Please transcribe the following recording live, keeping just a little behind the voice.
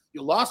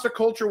You lost a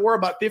culture war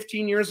about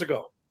 15 years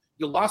ago.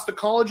 You lost the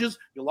colleges,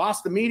 you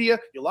lost the media,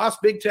 you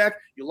lost big tech,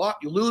 you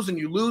lose and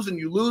you lose and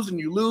you lose and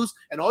you lose.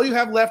 And all you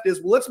have left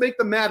is, well, let's make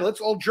them mad. Let's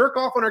all jerk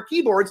off on our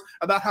keyboards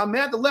about how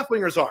mad the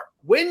left-wingers are.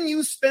 When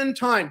you spend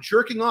time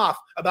jerking off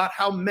about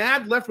how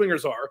mad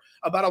left-wingers are,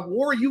 about a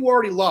war you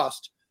already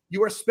lost,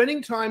 you are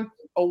spending time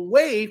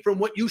away from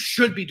what you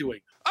should be doing.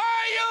 Are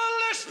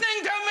you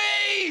listening to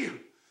me?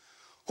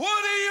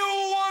 What do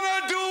you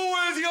want to do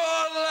with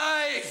your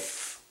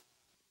life?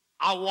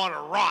 I want to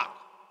rock.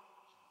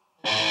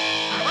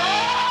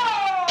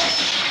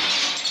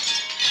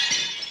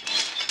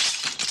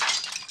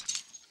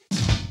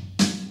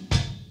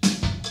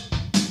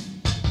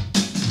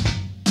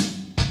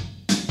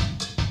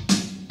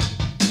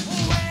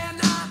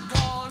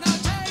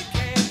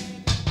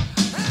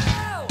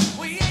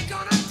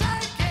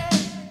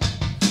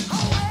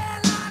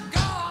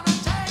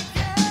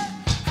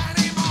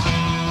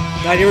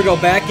 All right, here we go.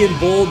 Back in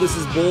Bold. This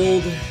is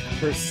Bold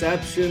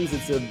Perceptions.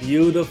 It's a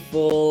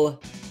beautiful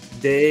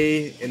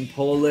day in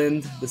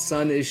Poland. The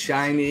sun is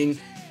shining.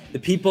 The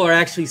people are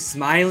actually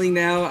smiling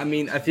now. I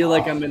mean, I feel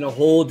like I'm in a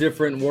whole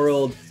different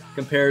world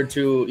compared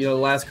to, the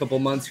last couple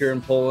months here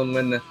in Poland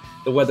when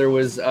the weather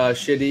was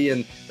shitty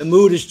and the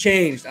mood has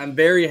changed. I'm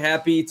very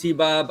happy,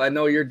 T-Bob. I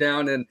know you're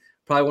down in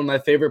probably one of my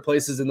favorite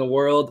places in the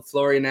world,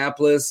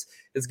 Florianopolis.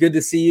 It's good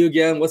to see you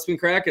again. What's been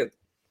cracking?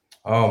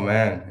 Oh,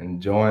 man,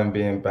 enjoying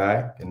being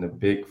back in the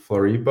big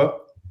Floripa.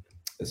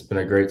 It's been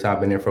a great time.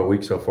 Been here for a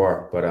week so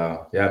far.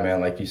 But, yeah,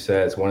 man, like you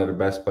said, it's one of the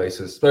best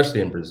places,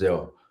 especially in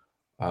Brazil,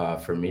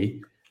 for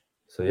me.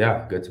 So,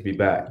 yeah, good to be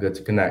back. Good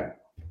to connect.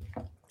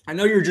 I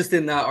know you're just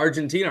in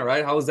Argentina,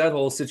 right? How was that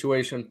whole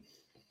situation?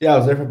 Yeah, I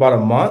was there for about a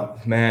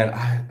month.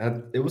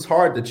 Man, it was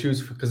hard to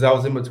choose because I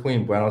was in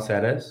between Buenos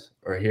Aires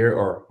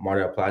or Mar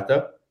del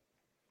Plata.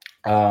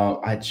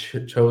 I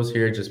chose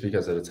here just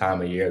because of the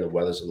time of year. The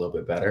weather's a little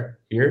bit better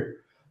here.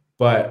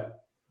 But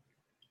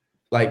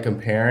like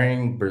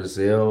comparing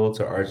Brazil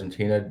to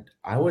Argentina,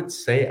 I would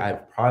say I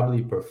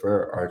probably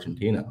prefer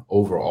Argentina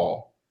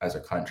overall as a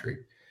country,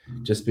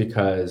 just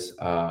because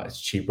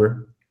it's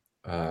cheaper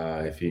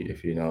if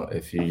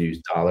you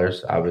use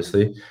dollars,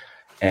 obviously.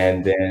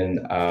 And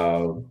then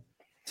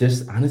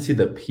just honestly,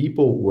 the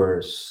people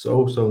were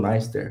so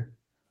nice there.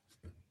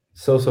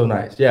 So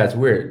nice. Yeah, it's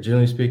weird.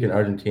 Generally speaking,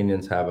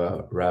 Argentinians have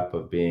a rep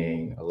of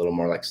being a little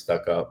more like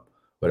stuck up,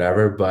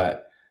 whatever.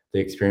 But the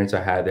experience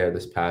I had there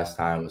this past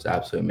time was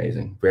absolutely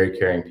amazing. Very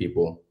caring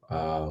people.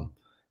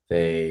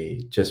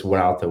 They just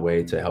went out the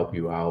way to help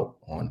you out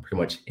on pretty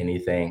much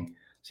anything.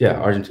 So yeah,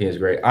 Argentina is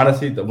great.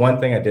 Honestly, the one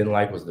thing I didn't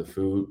like was the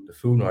food. The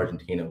food in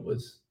Argentina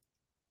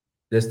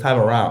this time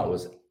around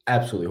was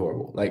absolutely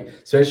horrible. Like,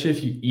 especially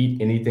if you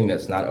eat anything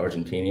that's not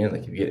Argentinian,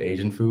 like if you get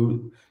Asian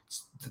food,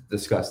 it's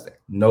disgusting.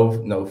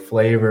 No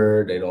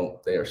flavor.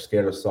 They are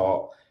scared of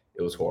salt.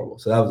 It was horrible.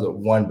 So that was the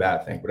one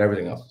bad thing, but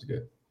everything else was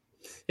good.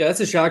 Yeah, that's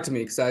a shock to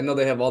me because I know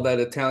they have all that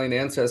Italian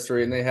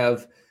ancestry and they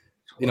have,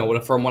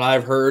 from what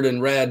I've heard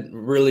and read,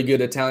 really good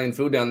Italian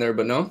food down there,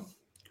 but no?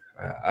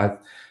 I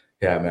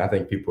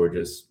think people are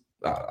just,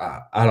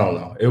 I don't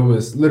know. It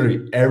was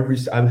literally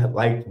I had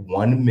like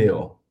one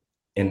meal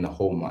in the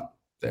whole month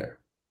there.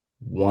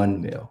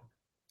 One meal.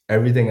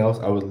 Everything else,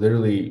 I would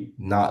literally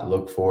not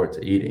look forward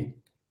to eating.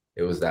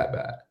 It was that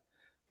bad.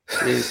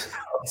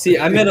 See,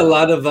 I met a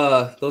lot of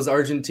those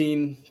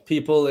Argentine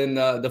people in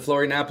the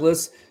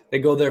Florianopolis. They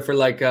go there for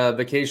like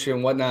vacation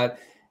and whatnot.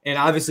 And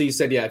obviously you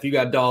said, yeah, if you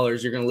got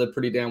dollars, you're going to live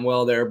pretty damn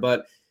well there.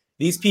 But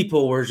these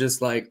people were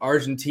just like,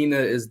 Argentina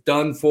is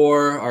done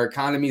for. Our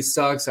economy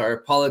sucks. Our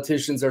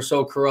politicians are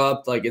so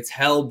corrupt. Like it's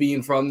hell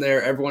being from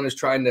there. Everyone is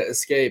trying to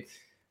escape.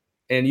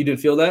 And you didn't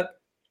feel that?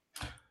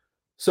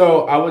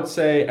 So I would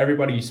say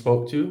everybody you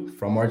spoke to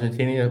from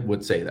Argentina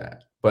would say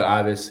that. But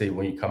obviously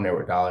when you come there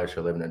with dollars,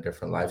 you're living a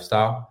different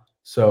lifestyle.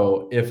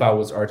 So if I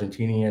was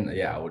Argentinian,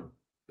 yeah, I would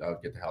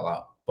get the hell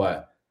out.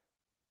 But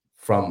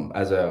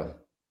as a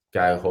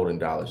guy holding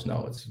dollars,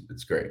 no,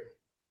 it's great.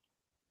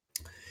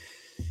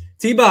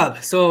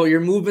 T-Bob, so you're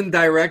moving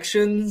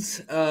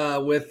directions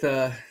with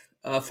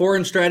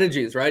foreign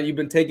strategies, right? You've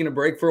been taking a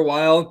break for a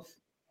while.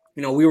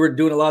 We were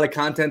doing a lot of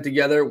content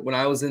together when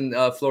I was in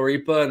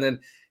Floripa, and then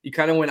you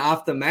kind of went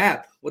off the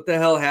map. What the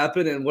hell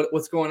happened, and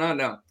what's going on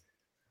now?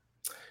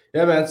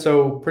 Yeah, man.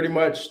 So pretty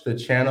much the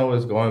channel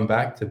is going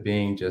back to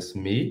being just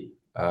me.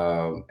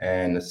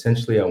 And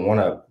essentially I want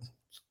to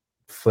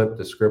flip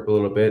the script a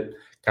little bit,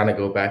 kind of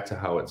go back to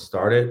how it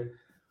started.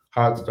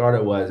 How it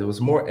started it was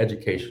more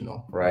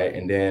educational, right?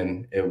 And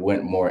then it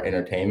went more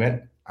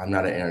entertainment. I'm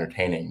not an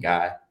entertaining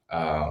guy.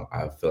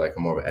 I feel like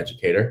I'm more of an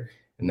educator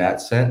in that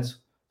sense.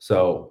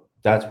 So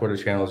that's where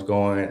the channel is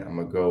going. I'm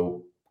going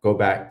to go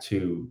back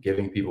to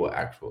giving people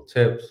actual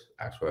tips,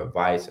 actual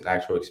advice, and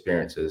actual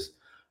experiences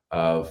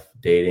of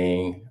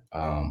dating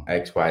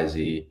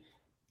XYZ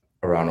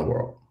around the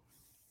world.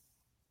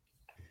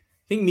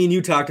 I think me and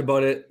you talked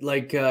about it,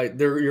 like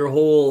your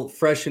whole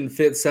fresh and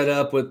fit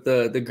setup with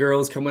the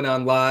girls coming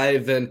on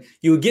live, and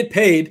you would get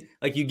paid,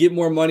 like you get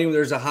more money when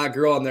there's a hot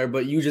girl on there,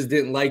 but you just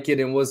didn't like it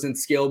and wasn't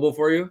scalable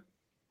for you.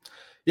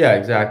 Yeah,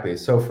 exactly.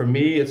 So for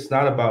me, it's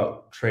not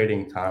about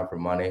trading time for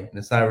money, and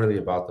it's not really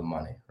about the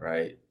money,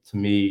 right? To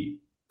me,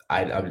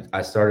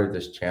 I started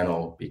this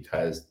channel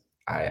because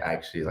I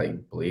actually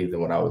like believed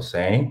in what I was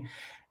saying,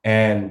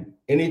 and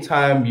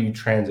anytime you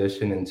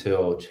transition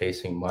into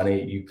chasing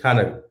money, you kind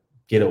of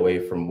get away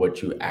from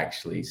what you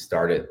actually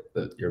started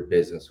your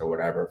business or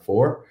whatever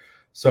for.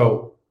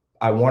 So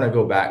I want to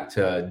go back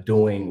to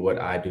doing what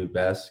I do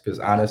best because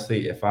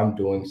honestly, if I'm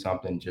doing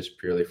something just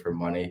purely for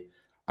money,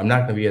 I'm not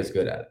going to be as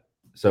good at it.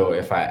 So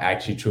if I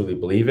actually truly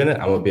believe in it,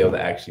 I'm gonna be able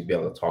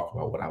to talk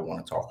about what I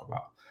want to talk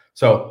about.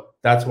 So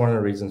that's one of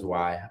the reasons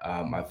why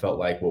I felt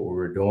like what we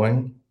were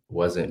doing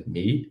wasn't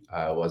me,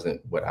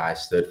 wasn't what I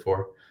stood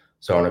for.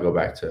 So I want to go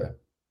back to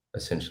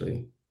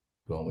essentially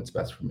doing what's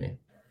best for me.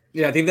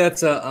 Yeah, I think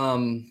that's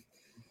a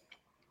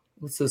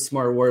what's the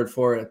smart word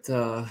for it?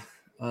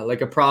 Like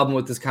a problem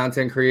with this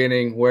content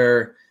creating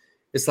where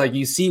it's like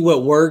you see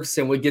what works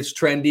and what gets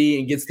trendy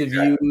and gets the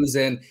views,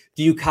 and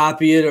do you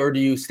copy it or do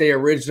you stay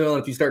original?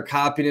 And if you start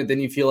copying it, then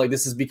you feel like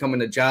this is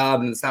becoming a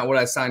job and it's not what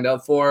I signed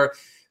up for.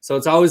 So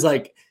it's always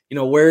like,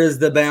 where is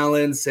the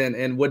balance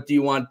and what do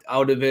you want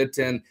out of it?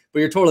 But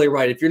you're totally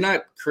right. If you're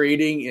not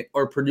creating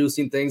or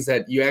producing things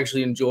that you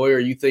actually enjoy or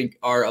you think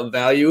are of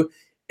value,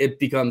 it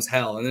becomes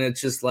hell. And then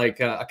it's just like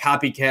a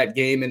copycat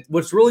game. And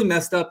what's really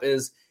messed up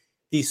is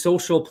these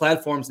social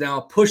platforms now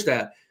push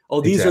that. Oh,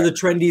 these are the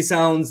trendy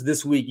sounds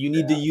this week. You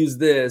need to use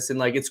this. And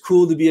like, it's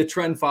cool to be a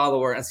trend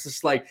follower. It's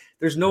just like,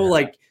 there's no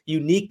like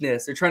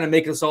uniqueness. They're trying to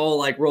make us all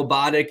like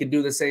robotic and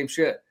do the same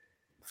shit.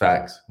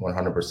 Facts,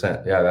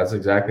 100%. Yeah, that's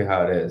exactly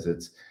how it is.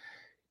 It's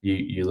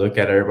you look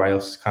at everybody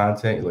else's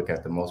content, you look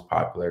at the most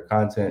popular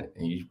content,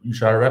 and you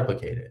try to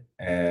replicate it.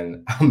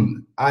 And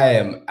I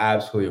am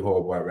absolutely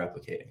horrible at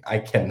replicating. I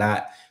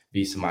cannot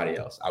be somebody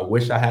else. I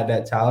wish I had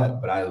that talent,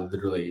 but I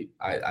literally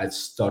I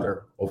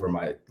stutter over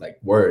my like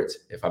words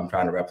if I'm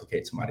trying to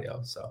replicate somebody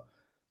else. So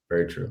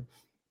very true.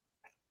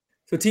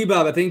 So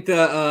T-Bob, I think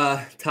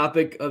the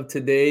topic of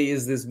today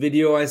is this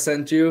video I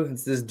sent you.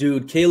 It's this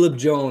dude, Caleb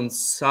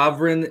Jones,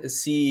 Sovereign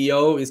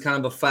CEO. He's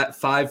kind of a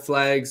five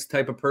flags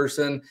type of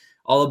person,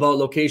 all about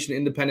location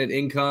independent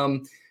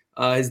income.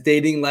 His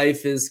dating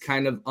life is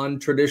kind of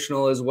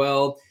untraditional as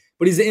well,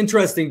 but he's an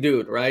interesting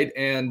dude, right?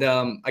 And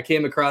I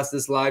came across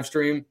this live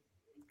stream.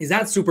 He's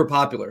not super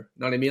popular, you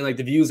know what I mean? Like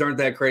the views aren't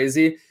that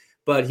crazy,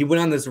 but he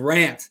went on this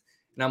rant,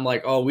 and I'm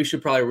like, oh, we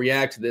should probably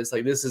react to this.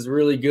 Like this is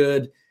really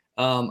good.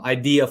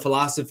 Idea,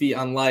 philosophy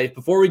on life.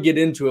 Before we get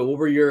into it, what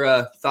were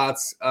your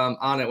thoughts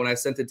on it when I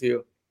sent it to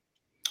you?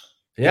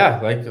 Yeah,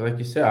 like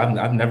you said,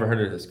 I've never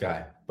heard of this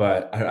guy,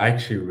 but I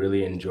actually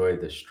really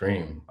enjoyed the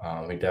stream.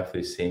 He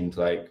definitely seems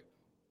like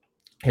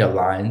he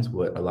aligns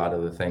with a lot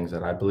of the things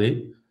that I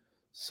believe.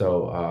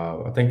 So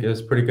I think it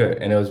was pretty good,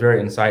 and it was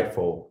very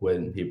insightful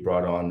when he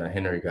brought on the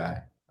Henry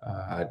guy.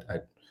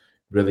 I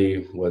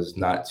really was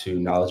not too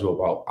knowledgeable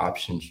about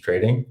options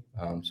trading.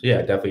 So yeah,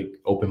 it definitely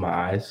opened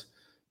my eyes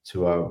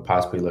to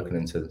possibly looking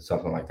into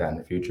something like that in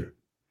the future.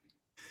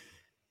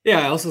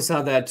 Yeah, I also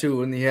saw that too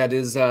when he had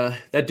his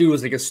that dude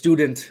was like a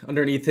student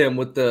underneath him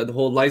with the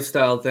whole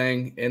lifestyle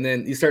thing, and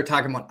then you start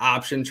talking about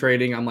option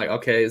trading. I'm like,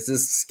 okay, is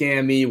this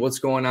scammy? What's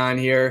going on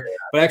here?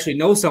 But I actually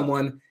know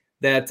someone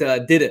that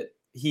did it.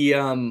 He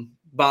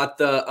bought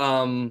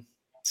the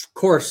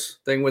course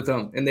thing with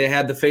him, and they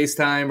had the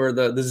FaceTime or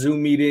the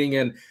Zoom meeting,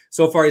 and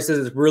so far he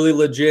says it's really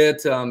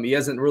legit. He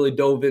hasn't really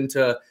dove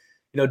into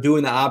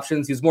doing the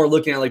options. He's more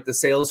looking at like the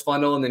sales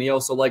funnel, and then he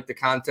also liked the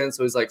content.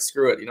 So he's like,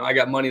 screw it. I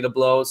got money to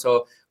blow,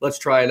 so let's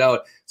try it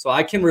out. So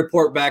I can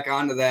report back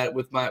onto that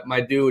with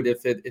my dude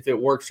if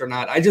it works or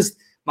not.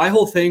 My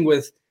whole thing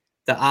with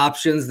the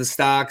options, the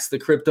stocks, the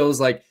cryptos,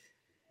 like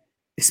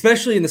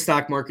especially in the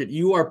stock market,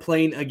 you are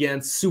playing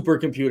against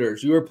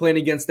supercomputers. You are playing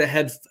against the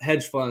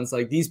hedge funds.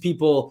 Like these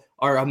people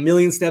are a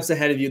million steps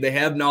ahead of you. They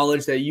have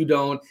knowledge that you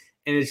don't.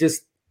 And it's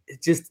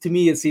just to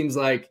me, it seems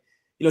like,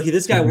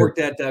 this guy worked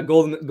at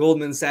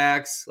Goldman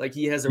Sachs. Like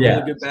he has a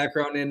really good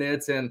background in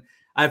it. And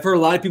I've heard a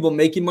lot of people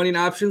making money in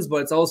options, but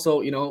it's also,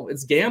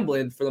 it's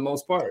gambling for the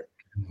most part.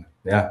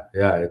 Yeah.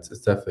 It's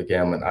definitely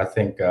gambling. I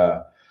think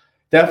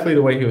definitely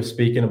the way he was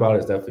speaking about it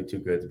is definitely too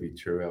good to be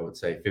true. I would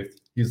say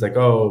 50. He's like,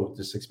 oh,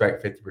 just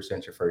expect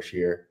 50% your first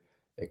year,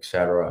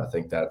 etc. I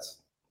think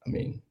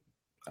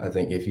I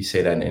think if you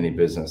say that in any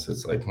business,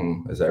 it's like,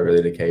 is that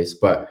really the case?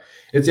 But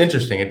it's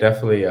interesting. It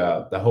definitely,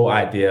 the whole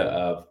idea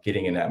of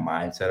getting in that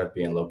mindset of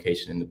being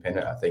location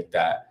independent, I think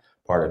that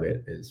part of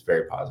it is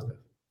very positive.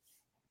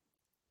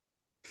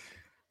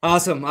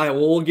 Awesome. All right,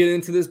 well, we'll get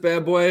into this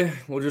bad boy.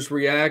 We'll just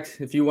react.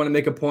 If you want to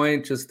make a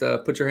point, just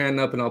put your hand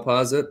up and I'll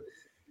pause it.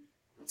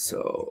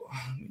 So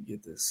let me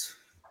get this.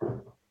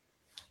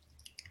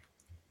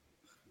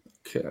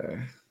 Okay.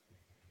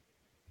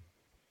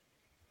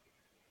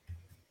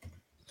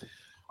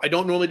 I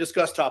don't normally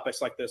discuss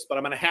topics like this, but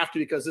I'm going to have to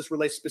because this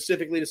relates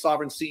specifically to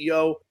Sovereign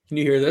CEO. Can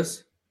you hear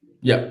this?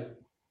 Yeah.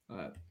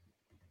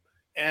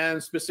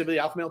 And specifically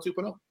Alpha Male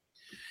 2.0.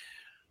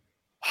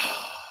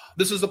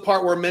 This is the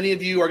part where many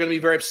of you are going to be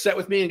very upset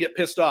with me and get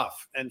pissed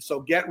off. And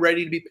so get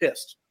ready to be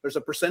pissed. There's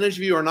a percentage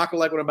of you who are not going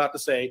to like what I'm about to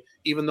say,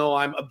 even though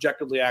I'm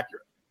objectively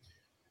accurate.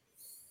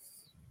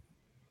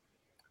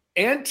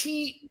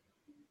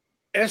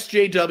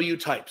 Anti-SJW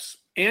types,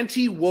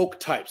 anti-woke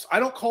types. I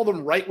don't call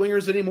them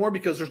right-wingers anymore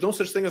because there's no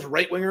such thing as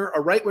right-winger.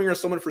 A right-winger is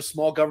someone for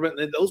small government,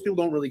 and those people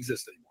don't really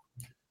exist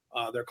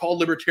anymore. They're called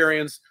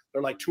libertarians.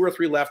 They're like 2 or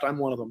 3 left. I'm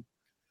one of them.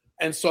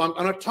 And so I'm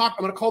going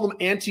to call them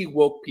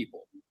anti-woke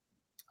people.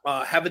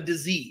 Have a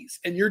disease.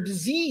 And your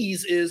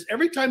disease is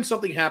every time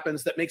something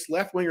happens that makes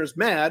left-wingers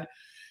mad,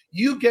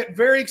 you get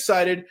very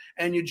excited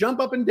and you jump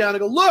up and down and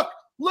go, look,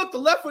 the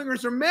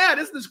left-wingers are mad.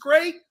 Isn't this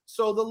great?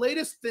 So the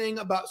latest thing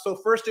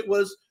first it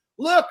was,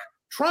 look,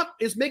 Trump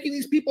is making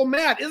these people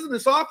mad. Isn't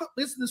this awful?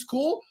 Isn't this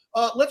cool?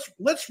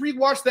 Let's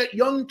rewatch that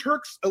Young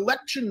Turks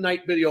election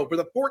night video for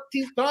the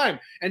 14th time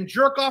and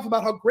jerk off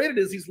about how great it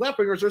is. These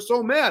left-wingers are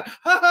so mad.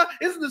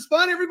 Isn't this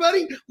fun,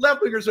 everybody?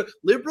 Left-wingers are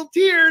liberal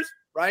tears,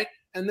 right?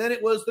 And then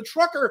it was the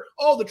trucker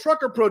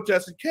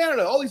protests in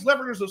Canada. All these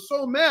left-wingers are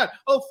so mad.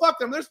 Oh, fuck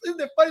them. Isn't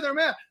it funny they're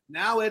mad?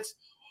 Now it's,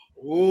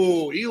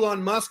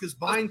 Elon Musk is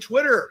buying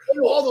Twitter.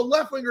 All the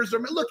left-wingers are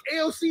mad. Look,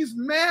 AOC's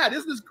mad.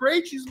 Isn't this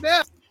great? She's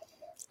mad.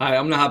 Hi,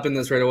 I'm going to hop in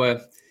this right away.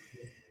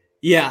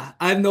 Yeah,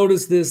 I've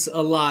noticed this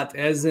a lot,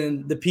 as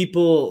in the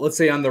people, let's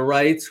say on the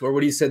right, or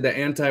what you said, the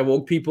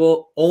anti-woke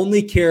people,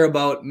 only care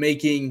about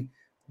making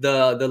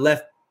the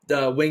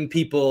left-wing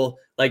people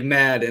like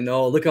mad and,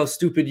 oh, look how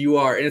stupid you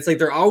are. And it's like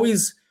they're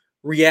always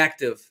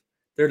reactive.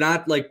 They're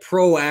not like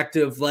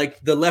proactive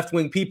like the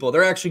left-wing people.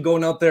 They're actually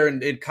going out there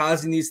and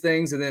causing these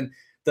things. And then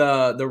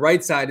the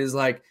right side is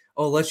like,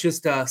 oh, let's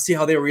just see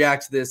how they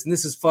react to this. And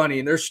this is funny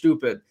and they're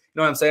stupid. You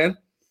know what I'm saying?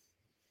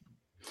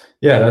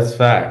 Yeah, that's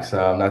facts.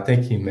 I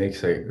think he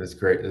makes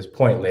this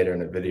point later in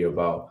the video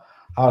about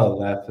how the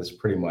left has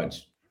pretty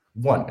much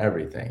won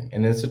everything.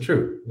 And it's the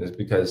truth. It's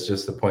because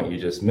just the point you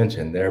just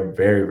mentioned, they're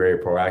very, very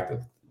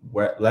proactive.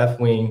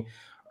 Left wing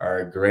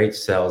are great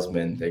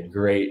salesmen.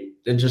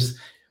 They're just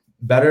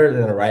better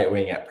than the right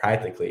wing at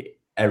practically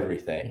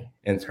everything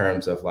in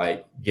terms of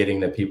like getting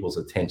the people's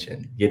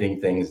attention,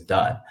 getting things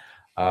done.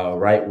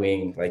 Right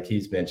wing, like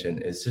he's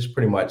mentioned, is just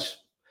pretty much,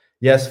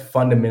 yes,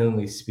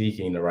 fundamentally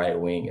speaking, the right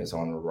wing is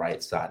on the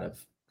right side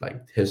of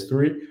like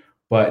history,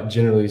 but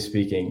generally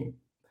speaking,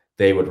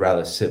 they would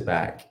rather sit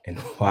back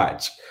and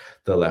watch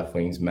the left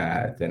wing's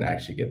mad than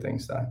actually get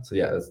things done. So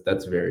yeah,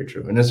 that's very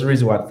true. And that's the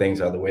reason why things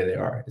are the way they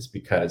are, is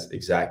because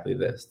exactly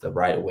this, the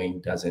right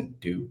wing doesn't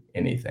do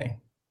anything.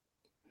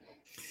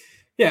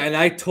 Yeah, and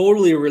I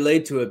totally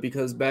relate to it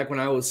because back when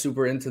I was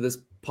super into this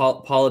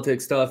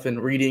politics stuff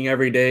and reading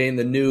every day in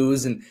the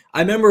news, and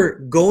I remember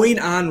going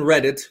on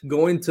Reddit,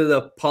 going to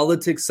the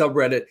politics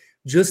subreddit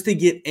just to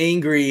get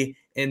angry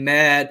and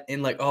mad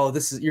and like, oh,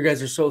 you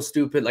guys are so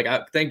stupid. Like,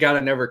 thank God I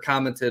never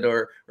commented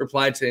or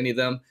replied to any of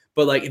them.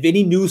 But like, if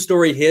any news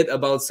story hit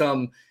about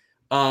some,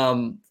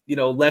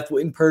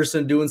 left-wing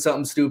person doing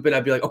something stupid,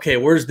 I'd be like, okay,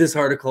 where's this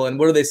article and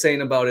what are they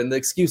saying about it and the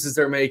excuses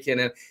they're making?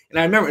 And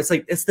I remember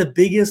it's the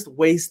biggest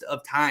waste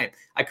of time.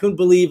 I couldn't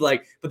believe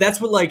but that's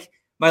what like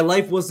my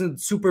life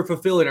wasn't super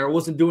fulfilling, or I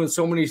wasn't doing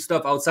so many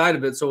stuff outside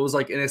of it. So it was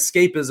like an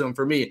escapism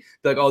for me.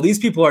 Like, oh, these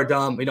people are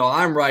dumb.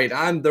 I'm right.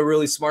 I'm the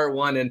really smart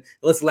one, and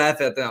let's laugh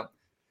at them.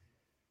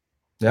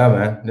 Yeah,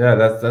 man. Yeah,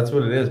 that's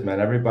what it is, man.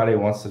 Everybody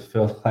wants to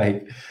feel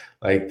like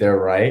they're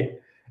right.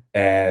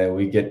 And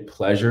we get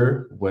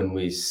pleasure when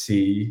we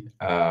see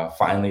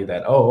finally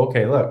that, oh,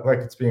 okay, look,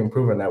 it's being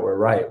proven that we're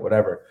right,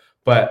 whatever.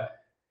 But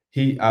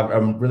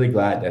I'm really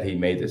glad that he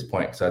made this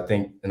point, because I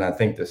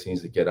think this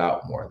needs to get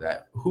out more,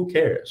 that who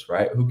cares,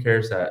 right? Who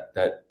cares that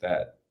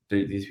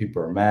these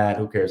people are mad?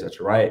 Who cares that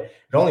you're right?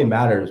 It only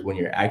matters when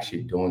you're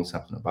actually doing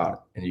something about it,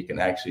 and you can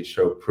actually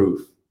show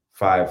proof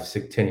 5,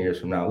 6, 10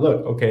 years from now.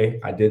 Look, okay,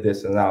 I did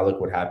this, and now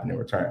look what happened in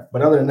return.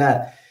 But other than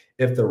that,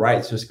 if the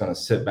right's just going to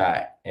sit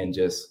back and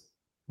just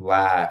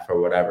laugh or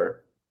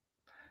whatever,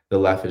 the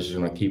left is just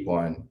going to keep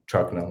on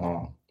trucking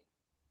along.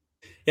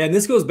 Yeah, and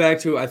this goes back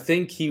to, I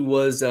think he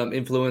was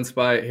influenced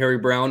by Harry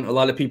Brown. A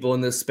lot of people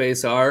in this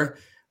space are.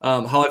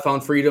 How I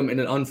Found Freedom in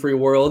an Unfree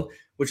World,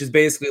 which is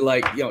basically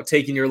like,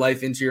 taking your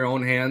life into your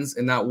own hands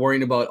and not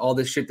worrying about all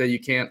this shit that you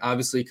can't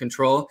obviously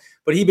control.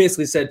 But he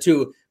basically said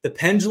too, the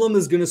pendulum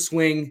is going to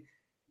swing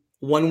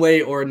one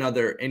way or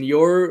another, and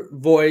your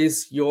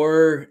voice,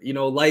 your,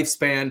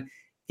 lifespan,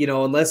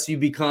 unless you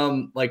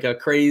become like a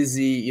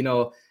crazy,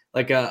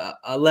 like a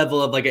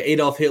level of like an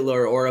Adolf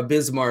Hitler or a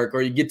Bismarck,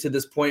 or you get to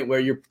this point where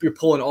you're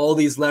pulling all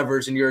these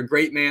levers and you're a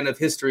great man of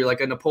history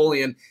like a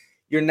Napoleon,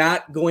 you're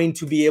not going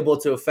to be able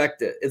to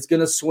affect it. It's going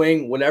to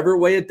swing whatever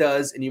way it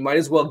does, and you might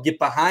as well get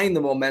behind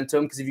the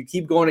momentum, because if you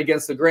keep going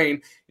against the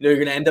grain, you're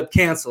going to end up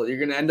canceled. You're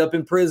going to end up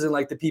in prison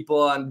like the people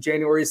on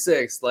January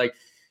 6th. Like,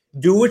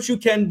 do what you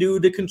can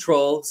do to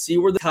control, see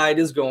where the tide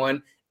is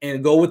going,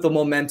 and go with the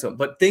momentum.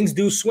 But things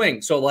do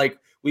swing. So like,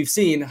 we've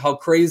seen how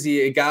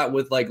crazy it got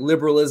with like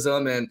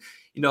liberalism and,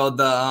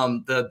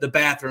 the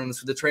bathrooms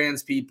for the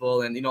trans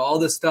people and, all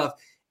this stuff.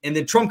 And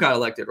then Trump got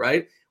elected,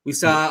 right? We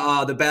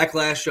saw the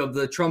backlash of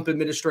the Trump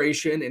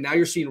administration, and now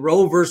you're seeing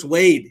Roe versus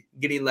Wade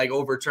getting like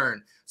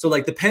overturned. So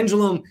like the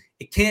pendulum,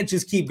 it can't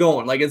just keep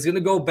going. Like it's going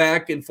to go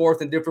back and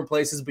forth in different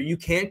places, but you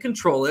can't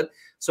control it.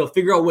 So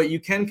figure out what you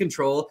can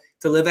control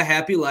to live a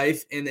happy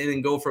life and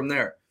then go from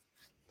there.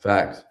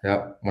 Facts.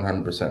 Yep.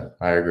 100%.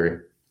 I agree.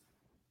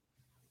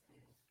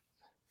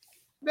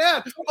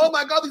 Mad. Oh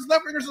my God, these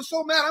left wingers are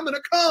so mad. I'm going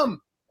to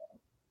come.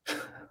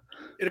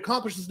 It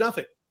accomplishes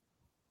nothing.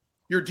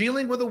 You're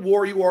dealing with a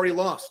war you already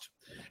lost.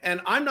 And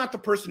I'm not the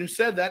person who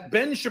said that.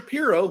 Ben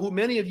Shapiro, who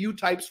many of you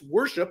types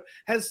worship,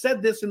 has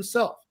said this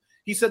himself.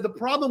 He said the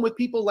problem with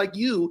people like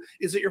you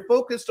is that you're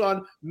focused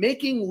on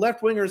making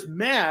left-wingers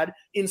mad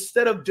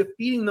instead of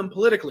defeating them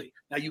politically.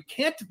 Now, you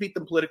can't defeat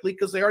them politically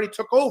because they already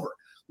took over.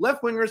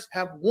 Left-wingers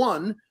have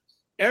won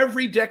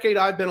every decade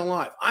I've been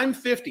alive. I'm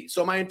 50,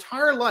 so my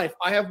entire life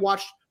I have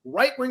watched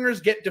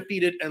right-wingers get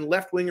defeated and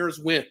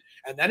left-wingers win.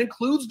 And that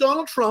includes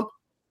Donald Trump,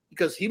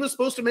 because he was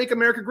supposed to make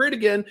America great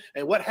again.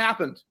 And what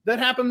happened? That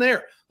happened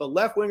there. The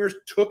left-wingers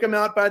took him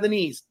out by the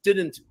knees,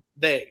 didn't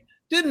they?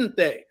 Didn't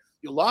they?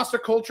 You lost a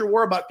culture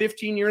war about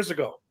 15 years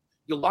ago.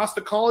 You lost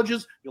the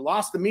colleges, you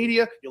lost the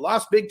media, you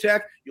lost big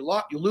tech, you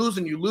lose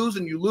and you lose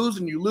and you lose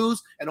and you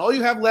lose. And all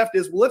you have left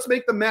is, well, let's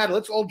make them mad.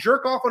 Let's all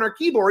jerk off on our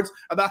keyboards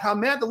about how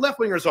mad the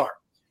left-wingers are.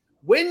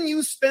 When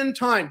you spend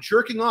time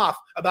jerking off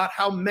about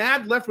how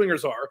mad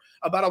left-wingers are,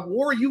 about a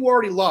war you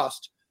already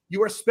lost,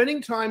 you are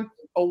spending time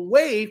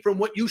away from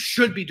what you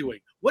should be doing.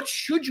 What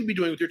should you be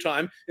doing with your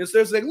time?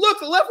 Instead of saying, look,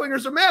 the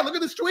left-wingers are mad. Look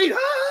at this tweet.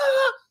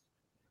 Ah!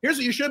 Here's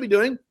what you should be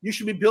doing. You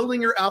should be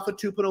building your Alpha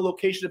 2.0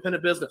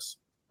 location-dependent business.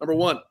 Number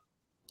one,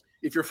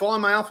 if you're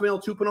following my Alpha Male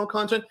 2.0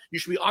 content, you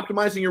should be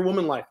optimizing your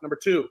woman life. Number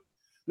two.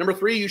 Number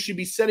three, you should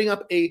be setting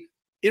up a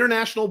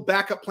international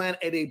backup plan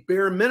at a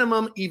bare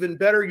minimum. Even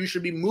better, you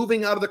should be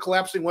moving out of the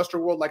collapsing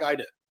Western world like I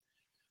did.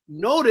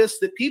 Notice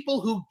that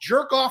people who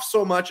jerk off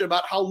so much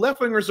about how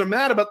left-wingers are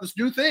mad about this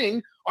new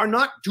thing are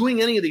not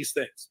doing any of these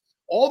things.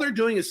 All they're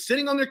doing is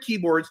sitting on their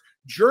keyboards,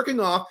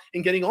 jerking off,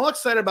 and getting all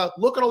excited about,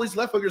 look at all these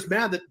left-wingers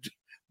mad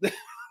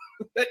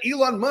that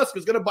Elon Musk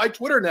is going to buy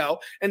Twitter now,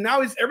 and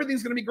now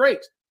everything's going to be great.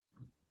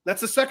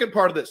 That's the second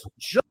part of this.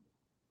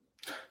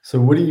 So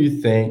what do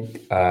you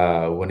think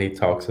when he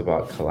talks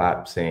about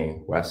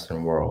collapsing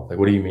Western world? Like,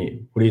 what do you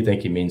mean? What do you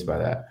think he means by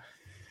that?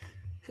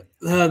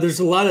 There's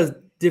a lot of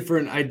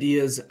different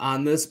ideas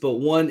on this, but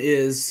one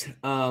is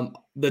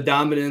the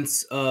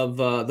dominance of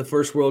the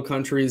first world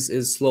countries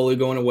is slowly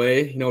going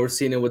away. You know, we're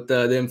seeing it with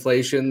the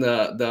inflation,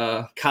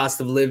 the cost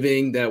of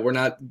living, that we're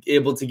not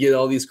able to get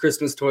all these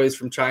Christmas toys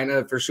from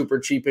China for super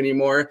cheap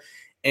anymore.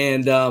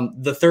 And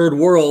the third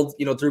world,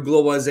 you know, through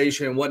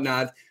globalization and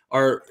whatnot,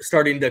 are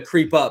starting to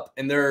creep up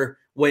in their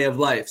way of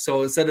life.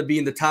 So instead of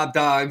being the top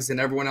dogs and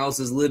everyone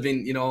else is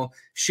living, you know,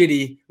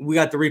 shitty, we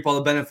got to reap all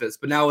the benefits.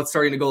 But now it's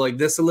starting to go like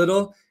this a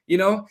little, you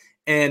know.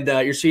 And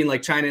you're seeing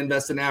like China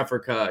invest in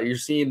Africa. You're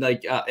seeing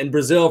like in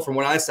Brazil, from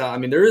what I saw, I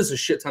mean, there is a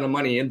shit ton of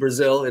money in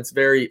Brazil. It's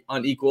very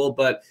unequal,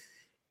 but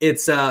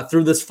it's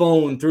through this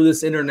phone, through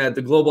this internet,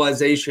 the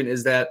globalization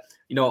is that,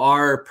 you know,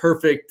 our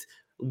perfect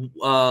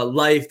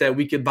life that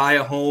we could buy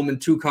a home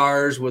and 2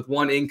 cars with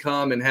 1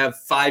 income and have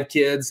 5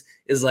 kids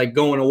is like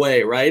going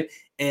away, right?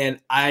 And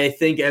I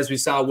think, as we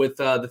saw with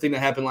the thing that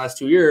happened last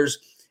 2 years,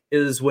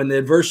 is when the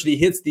adversity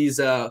hits these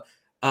the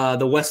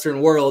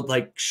Western world,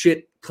 like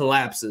shit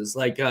collapses.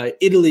 Like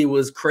Italy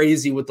was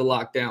crazy with the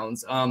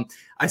lockdowns.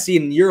 I see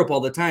in Europe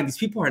all the time, these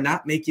people are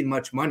not making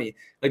much money.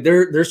 Like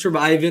they're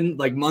surviving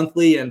like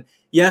monthly. And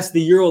yes,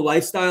 the Euro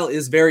lifestyle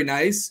is very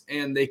nice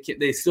and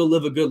they still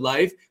live a good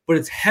life, but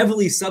it's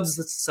heavily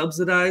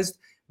subsidized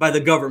by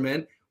the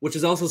government, which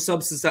is also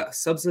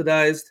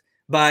subsidized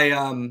by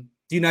the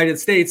United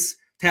States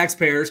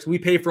taxpayers. We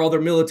pay for all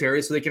their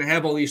military so they can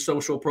have all these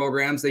social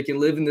programs. They can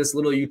live in this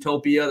little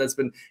utopia that's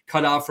been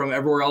cut off from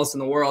everywhere else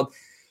in the world.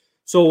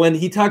 So when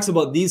he talks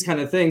about these kind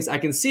of things, I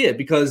can see it,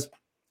 because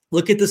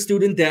look at the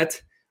student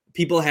debt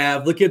people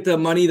have. Look at the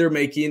money they're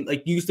making.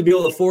 Like, you used to be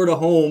able to afford a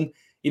home,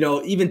 you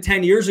know, even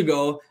 10 years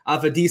ago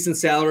off a decent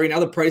salary. Now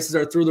the prices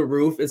are through the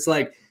roof. It's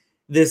like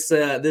this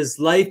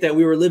life that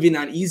we were living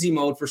on easy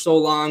mode for so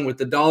long, with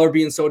the dollar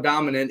being so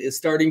dominant, is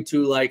starting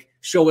to like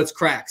show its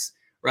cracks,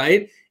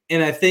 right?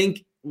 And I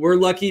think we're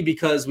lucky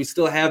because we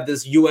still have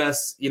this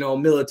U.S., you know,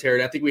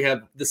 military. I think we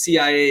have the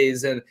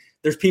CIAs, and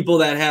there's people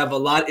that have a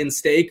lot in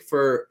stake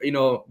for, you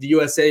know, the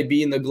USA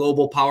being the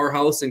global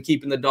powerhouse and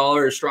keeping the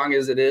dollar as strong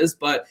as it is.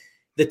 But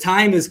the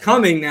time is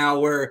coming now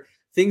where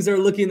things are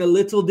looking a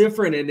little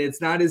different, and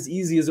it's not as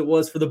easy as it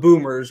was for the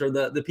boomers or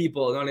the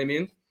people. You know what I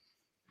mean?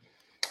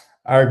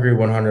 I agree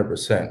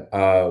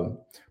 100%.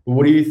 But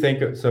what do you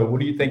think? So what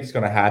do you think is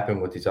going to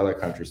happen with these other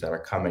countries that are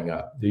coming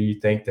up? Do you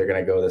think they're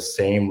going to go the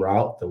same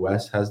route the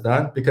West has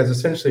done? Because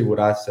essentially what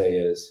I say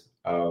is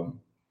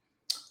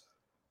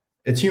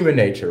it's human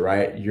nature,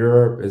 right?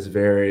 Europe is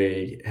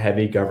very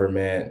heavy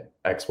government,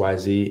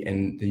 XYZ,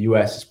 and the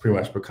US is pretty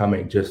much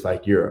becoming just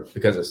like Europe,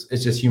 because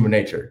it's just human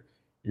nature.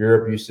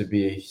 Europe used to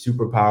be a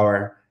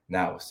superpower.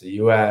 Now it's the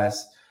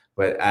US.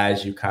 But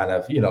as you kind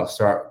of,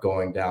 start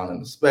going down in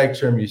the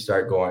spectrum, you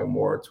start going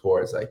more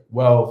towards like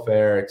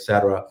welfare,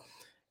 etc.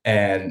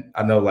 And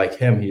I know like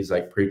him, he's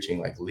like preaching,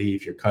 like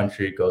leave your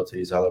country, go to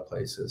these other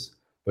places.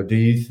 But do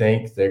you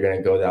think they're going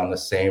to go down the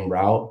same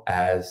route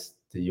as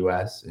the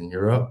US and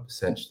Europe,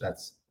 since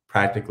that's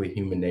practically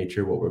human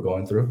nature, what we're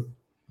going through?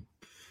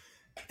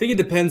 I think it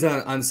depends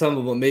on some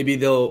of them. Maybe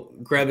they'll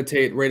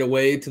gravitate right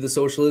away to the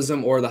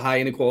socialism or the high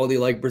inequality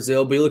like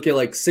Brazil. But you look at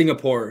like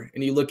Singapore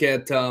and you look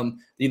at the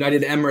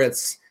United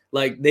Emirates,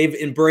 like they've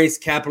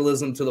embraced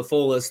capitalism to the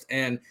fullest.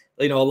 And,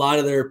 a lot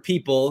of their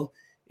people,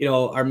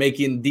 are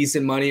making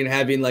decent money and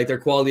having like their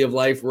quality of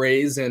life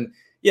raised. And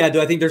yeah,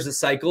 do I think there's a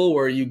cycle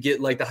where you get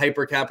like the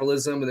hyper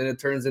capitalism and then it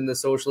turns into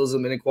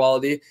socialism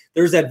inequality?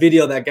 There's that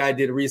video that guy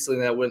did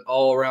recently that went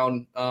all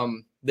around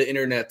the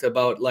internet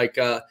about like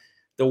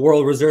the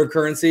world reserve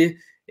currency,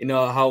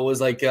 how it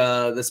was like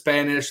the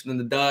Spanish and then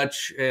the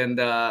Dutch and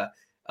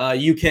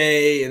UK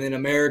and then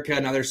America.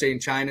 Now they're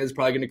saying China is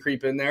probably going to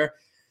creep in there.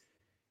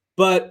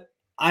 But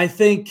I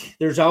think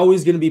there's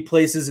always going to be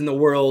places in the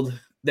world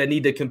that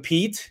need to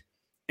compete.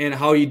 And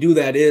how you do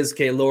that is,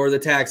 lower the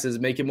taxes,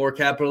 make it more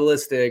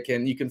capitalistic.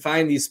 And you can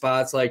find these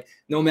spots like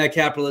Nomad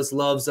Capitalist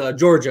loves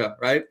Georgia,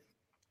 right?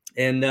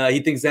 And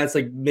he thinks that's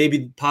like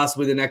maybe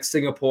possibly the next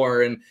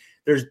Singapore. And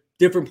there's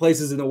different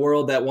places in the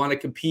world that want to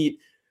compete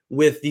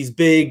with these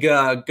big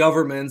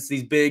governments,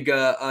 these big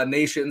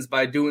nations,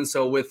 by doing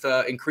so with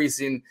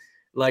increasing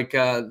like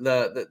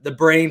the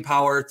brain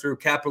power through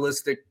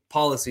capitalistic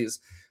policies.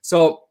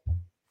 So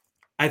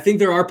I think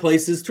there are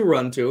places to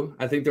run to.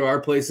 I think there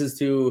are places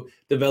to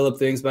develop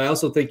things, but I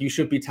also think you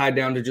shouldn't be tied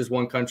down to just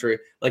one country.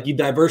 Like you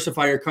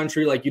diversify your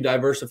country, like you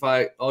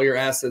diversify all your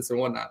assets and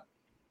whatnot.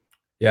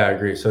 Yeah, I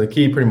agree. So the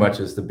key pretty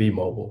much is to be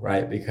mobile,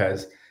 right?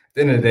 Because at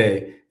the end of the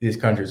day, these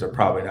countries are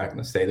probably not going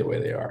to stay the way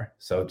they are.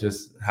 So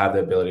just have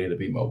the ability to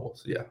be mobile.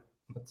 So yeah,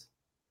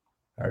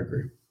 I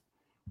agree.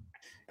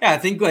 Yeah, I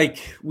think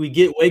like we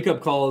get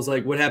wake-up calls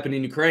like what happened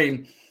in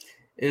Ukraine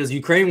is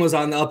Ukraine was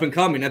on the up and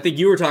coming. I think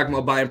you were talking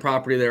about buying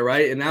property there,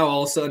 right? And now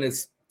all of a sudden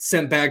it's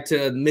sent back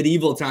to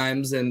medieval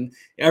times and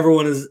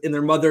everyone is and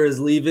their mother is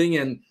leaving.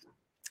 And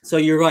so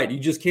you're right. You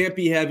just can't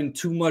be having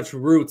too much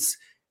roots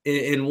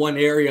in one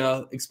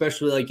area,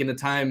 especially like in a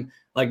time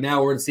like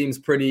now where it seems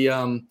pretty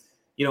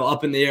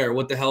up in the air.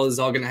 What the hell is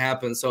all going to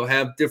happen? So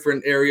have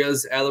different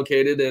areas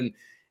allocated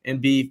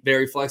and be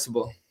very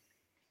flexible.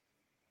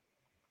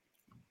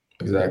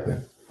 Exactly.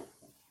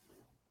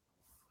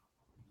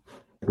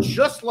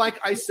 Just like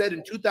I said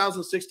in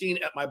 2016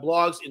 at my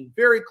blogs in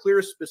very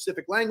clear,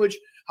 specific language,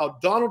 how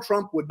Donald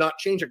Trump would not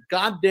change a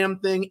goddamn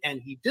thing, and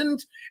he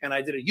didn't. And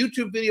I did a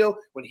YouTube video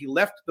when he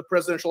left the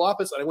presidential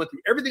office, and I went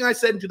through everything I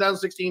said in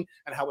 2016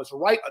 and how I was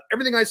right on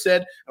everything I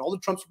said, and all the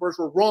Trump supporters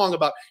were wrong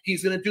about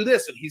he's going to do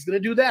this and he's going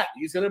to do that.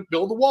 He's going to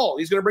build the wall.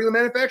 He's going to bring the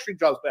manufacturing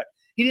jobs back.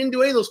 He didn't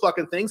do any of those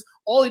fucking things.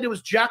 All he did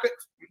was jack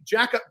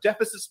up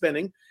deficit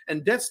spending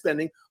and debt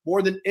spending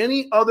more than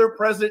any other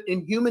president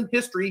in human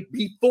history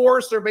before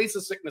cerveza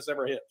sickness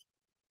ever hit,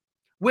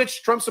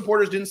 which Trump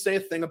supporters didn't say a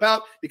thing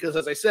about because,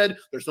 as I said,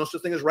 there's no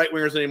such thing as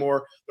right-wingers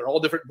anymore. They're all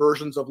different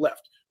versions of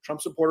left. Trump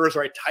supporters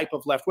are a type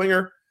of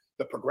left-winger.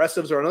 The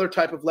progressives are another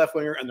type of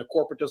left-winger, and the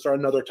corporatists are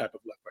another type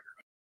of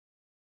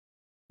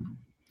left-winger.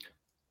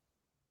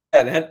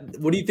 Yeah,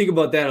 what do you think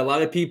about that? A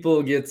lot of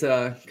people get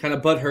kind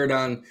of butthurt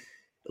on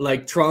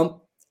like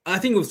Trump. I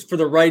think it was for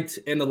the right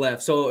and the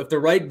left. So if the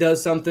right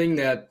does something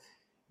that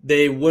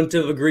they wouldn't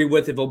have agreed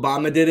with if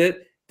Obama did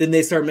it, then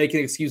they start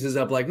making excuses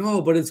up like, no,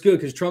 but it's good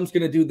because Trump's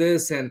going to do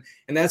this. And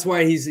that's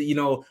why he's,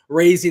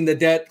 raising the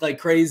debt like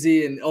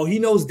crazy. And, he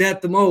knows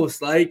debt the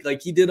most.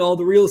 Like he did all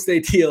the real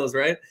estate deals,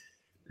 right?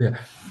 Yeah.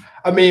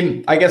 I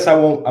mean, I guess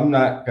I'm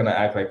not going to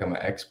act like I'm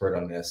an expert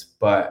on this,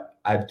 but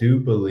I do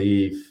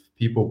believe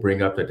people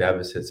bring up the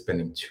deficit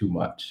spending too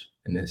much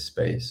in this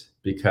space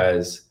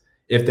because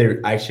if they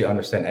actually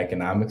understand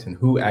economics and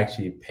who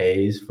actually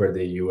pays for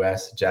the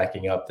U.S.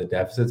 jacking up the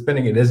deficit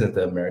spending, it isn't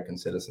the American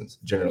citizens,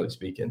 generally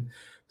speaking.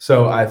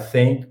 So I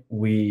think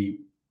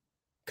we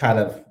kind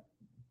of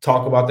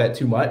talk about that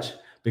too much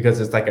because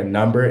it's like a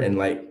number, and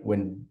like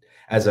when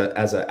as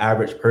an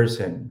average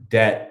person,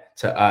 debt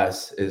to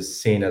us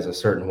is seen as a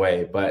certain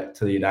way, but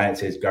to the United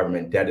States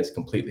government, debt is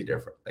completely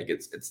different. Like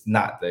it's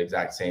not the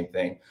exact same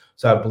thing.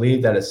 So I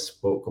believe that is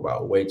spoke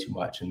about way too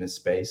much in this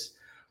space.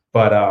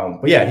 But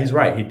yeah, he's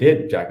right. He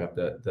did jack up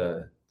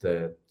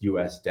the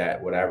U.S.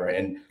 debt, whatever.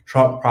 And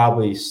Trump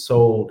probably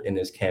sold in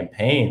his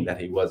campaign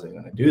that he wasn't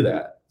going to do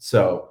that.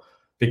 So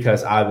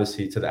because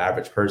obviously to the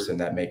average person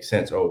that makes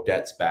sense. Oh,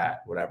 debt's bad,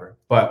 whatever.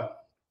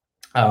 But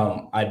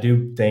I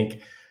do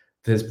think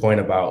this point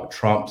about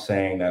Trump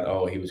saying that,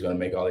 he was going to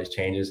make all these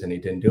changes and he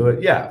didn't do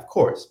it. Yeah, of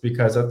course,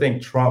 because I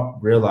think Trump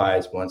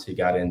realized once he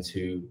got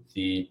into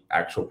the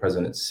actual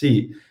president's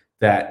seat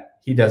that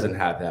he doesn't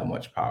have that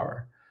much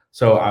power.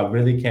 So I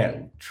really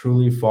can't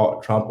truly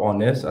fault Trump on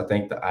this. I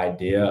think the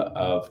idea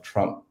of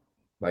Trump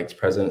like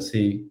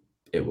presidency,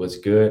 it was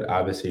good.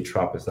 Obviously,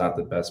 Trump is not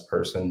the best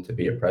person to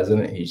be a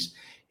president.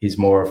 He's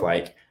more of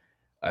like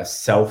a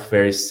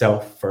very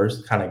self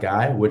first kind of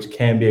guy, which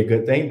can be a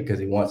good thing because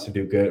he wants to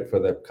do good for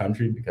the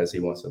country because he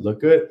wants to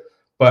look good.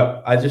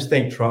 But I just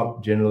think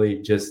Trump generally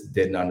just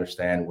didn't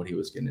understand what he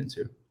was getting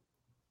into.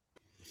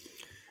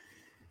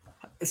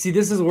 See,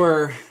 this is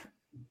where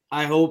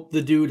I hope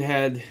the dude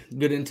had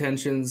good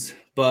intentions,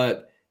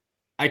 but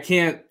I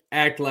can't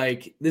act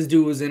like this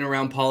dude was in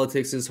around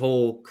politics his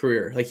whole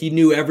career. Like, he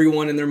knew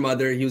everyone and their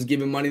mother. He was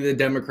giving money to the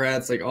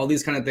Democrats, like all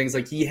these kind of things.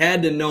 Like, he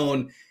had to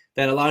known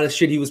that a lot of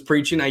shit he was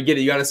preaching, I get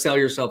it. You got to sell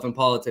yourself in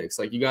politics.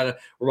 Like, you got to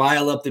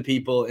rile up the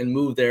people and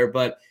move there.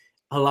 But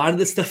a lot of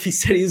the stuff he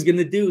said he was going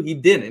to do, he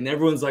didn't. And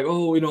everyone's like,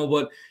 oh,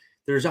 but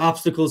there's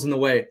obstacles in the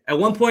way. At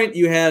one point,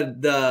 you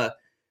had the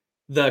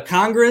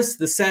Congress,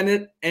 the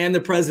Senate, and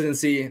the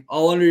presidency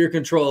all under your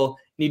control.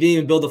 And you didn't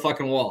even build the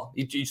fucking wall.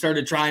 You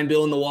started trying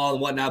building the wall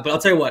and whatnot. But I'll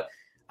tell you what,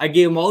 I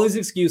gave him all these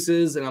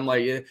excuses. And I'm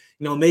like,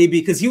 maybe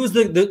because he was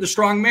the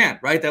strong man,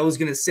 right? That was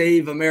going to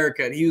save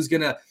America. And he was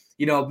going to,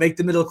 make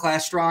the middle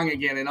class strong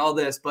again and all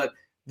this. But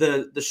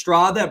the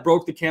straw that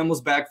broke the camel's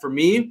back for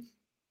me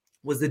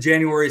was the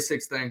January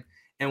 6th thing.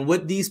 And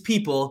with these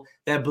people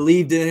that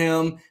believed in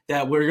him,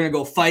 that we're going to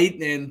go fight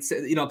and,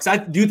 because I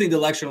do think the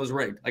election was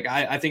rigged. Like,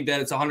 I think that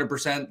it's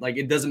 100%, like,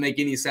 it doesn't make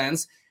any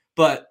sense.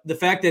 But the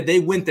fact that they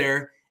went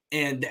there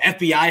and the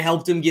FBI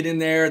helped him get in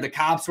there, the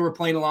cops were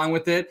playing along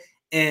with it,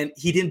 and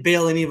he didn't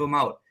bail any of them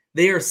out.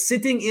 They are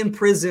sitting in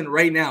prison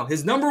right now.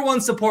 His number one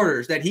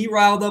supporters that he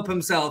riled up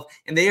himself,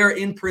 and they are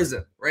in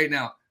prison right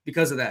now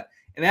because of that.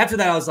 And after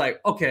that, I was like,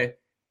 okay,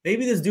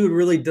 maybe this dude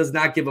really does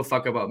not give a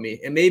fuck about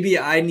me. And maybe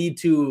I need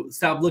to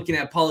stop looking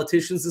at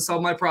politicians to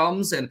solve my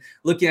problems and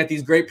looking at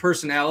these great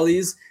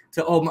personalities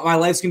to, my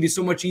life's going to be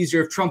so much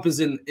easier if Trump is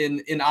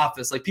in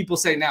office. Like people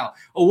say now,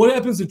 what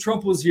happens if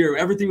Trump was here?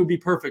 Everything would be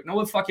perfect. No,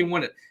 it fucking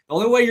wouldn't. The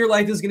only way your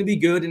life is going to be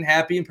good and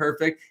happy and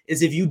perfect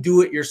is if you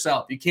do it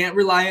yourself. You can't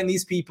rely on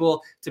these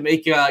people to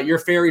make your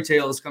fairy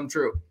tales come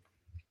true.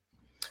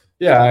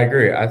 Yeah, I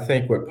agree. I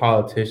think with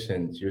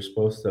politicians, you're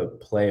supposed to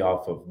play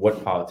off of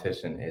what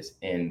politician is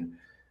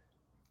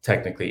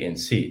technically in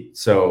seat.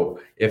 So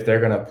if they're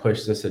going to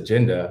push this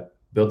agenda,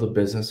 build a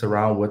business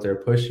around what they're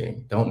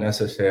pushing. Don't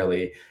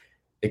necessarily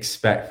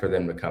expect for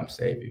them to come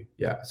save you.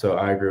 Yeah. So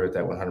I agree with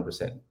that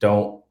 100%.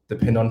 Don't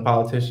depend on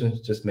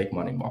politicians. Just make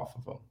money off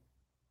of them.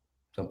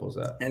 Simple as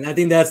that. And I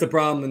think that's the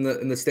problem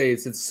in the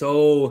States. It's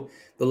so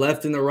the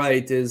left and the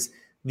right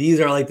these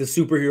are like the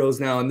superheroes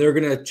now, and they're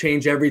going to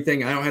change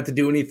everything. I don't have to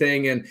do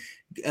anything and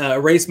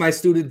erase my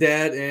student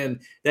debt,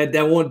 and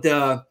that won't,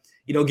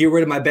 get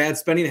rid of my bad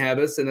spending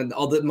habits and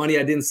all the money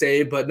I didn't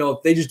save. But no,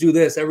 if they just do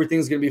this,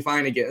 everything's going to be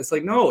fine again. It's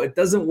like, no, it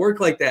doesn't work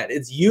like that.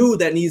 It's you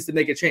that needs to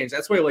make a change.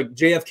 That's why like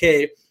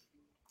JFK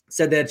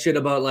said that shit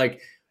about like,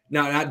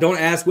 no, don't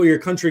ask what your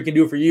country can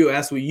do for you.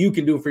 Ask what you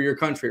can do for your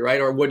country, right?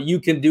 Or what you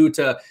can do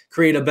to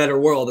create a better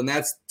world. And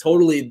that's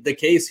totally the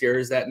case here,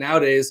 is that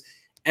nowadays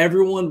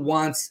everyone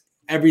wants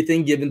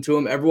everything given to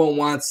them. Everyone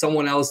wants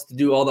someone else to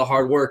do all the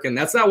hard work. And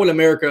that's not what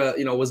America,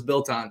 was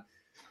built on.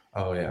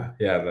 Oh yeah.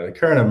 Yeah. The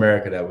current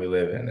America that we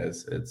live in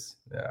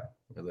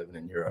we're living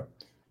in Europe.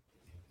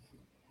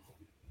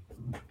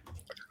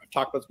 I've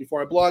talked about this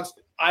before on blogs.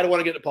 I don't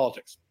want to get into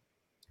politics,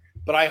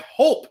 but I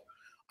hope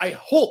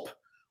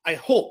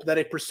that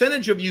a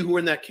percentage of you who are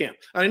in that camp,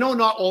 and I know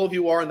not all of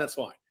you are, and that's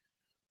fine,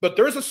 but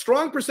there's a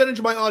strong percentage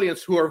of my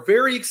audience who are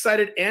very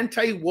excited,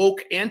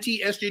 anti-woke,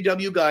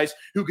 anti-SJW guys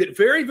who get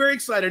very, very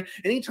excited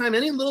anytime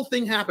any little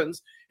thing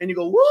happens and you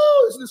go,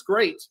 whoa, isn't this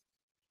great?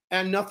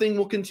 And nothing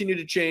will continue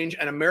to change,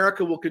 and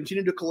America will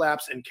continue to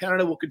collapse, and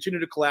Canada will continue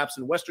to collapse,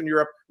 and Western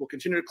Europe will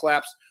continue to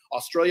collapse.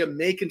 Australia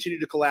may continue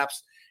to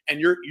collapse, and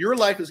your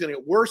life is going to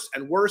get worse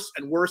and worse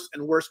and worse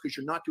and worse because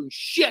you're not doing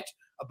shit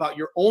about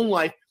your own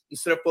life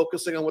instead of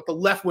focusing on what the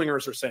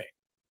left-wingers are saying.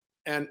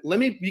 And let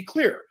me be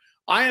clear.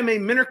 I am a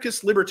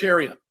minarchist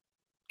libertarian,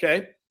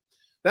 okay?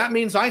 That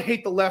means I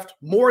hate the left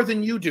more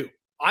than you do.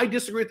 I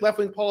disagree with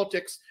left-wing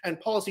politics and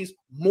policies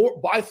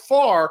more by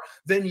far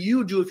than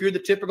you do if you're the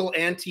typical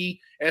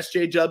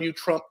anti-SJW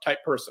Trump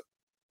type person.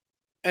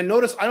 And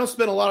notice I don't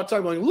spend a lot of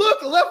time going,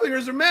 look, the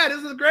left-wingers are mad.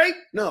 Isn't it great?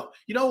 No.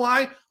 You know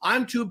why?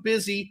 I'm too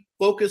busy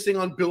focusing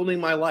on building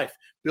my life,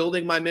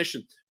 building my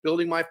mission,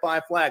 building my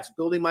 5 flags,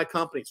 building my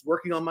companies,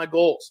 working on my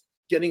goals,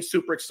 getting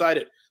super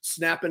excited,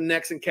 snapping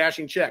necks and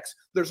cashing checks.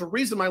 There's a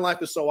reason my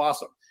life is so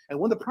awesome. And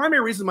one of the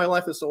primary reasons my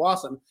life is so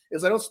awesome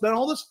is I don't spend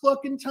all this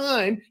fucking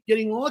time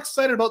getting all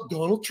excited about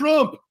Donald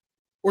Trump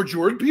or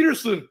Jordan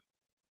Peterson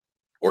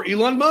or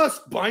Elon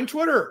Musk buying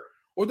Twitter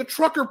or the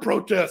trucker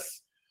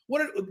protests.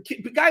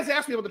 Guys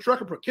ask me about the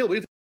trucker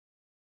protest.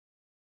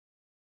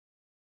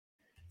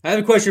 I have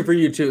a question for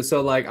you too. So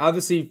like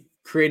obviously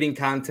creating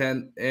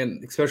content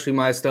and especially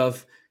my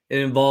stuff, it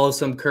involves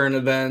some current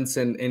events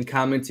and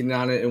commenting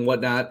on it and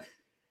whatnot.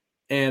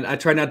 And I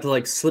try not to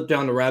like slip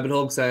down the rabbit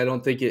hole because I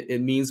don't think it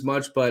means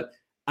much, but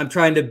I'm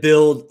trying to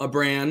build a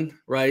brand,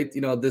 right?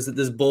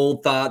 This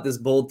bold thought, this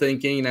bold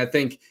thinking. And I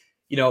think,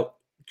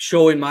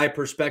 showing my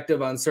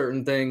perspective on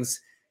certain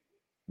things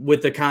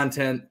with the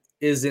content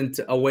isn't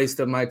a waste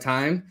of my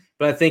time.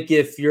 But I think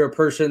if you're a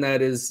person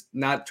that is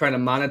not trying to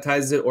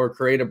monetize it or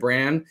create a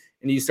brand,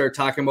 and you start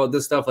talking about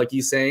this stuff like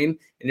he's saying,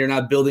 and you're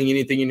not building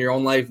anything in your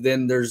own life,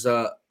 then there's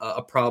a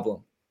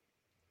problem.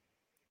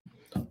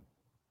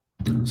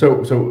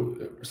 So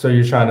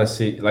you're trying to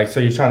see, like, so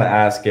you're trying to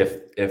ask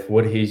if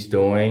what he's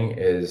doing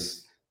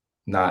is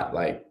not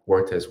like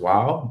worth his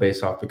while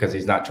based off, because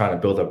he's not trying to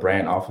build a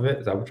brand off of it.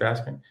 Is that what you're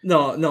asking?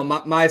 No,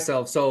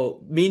 myself.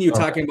 So me and you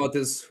talking about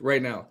this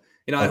right now.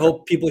 You know, I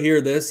hope people hear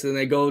this and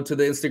they go to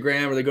the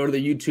Instagram or they go to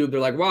the YouTube.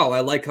 They're like, wow,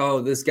 I like how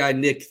this guy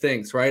Nick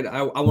thinks, right?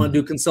 I want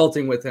to do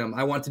consulting with him.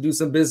 I want to do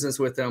some business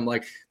with him.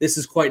 Like, this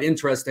is quite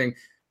interesting.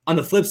 On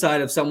the flip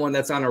side of someone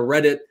that's on a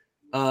Reddit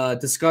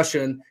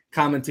discussion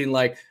commenting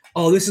like,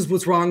 oh, this is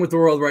what's wrong with the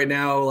world right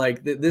now.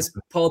 Like, this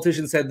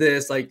politician said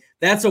this. Like,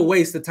 that's a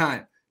waste of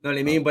time. You know what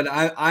I mean? But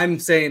I'm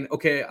saying,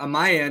 okay, on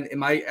my end,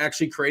 am I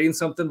actually creating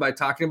something by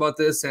talking about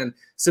this and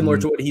similar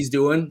to what he's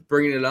doing,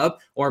 bringing it up,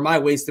 or am I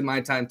wasting my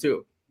time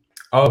too?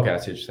 Oh, okay, I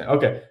see what you're saying.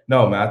 Okay,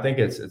 no, man, I think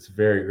it's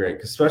very great,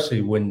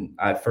 especially when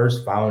I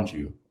first found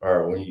you,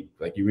 or when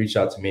you reached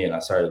out to me and I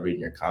started reading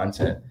your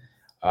content,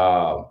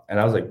 and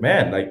I was like,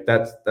 man, like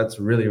that's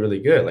really, really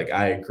good. Like,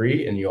 I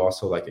agree, and you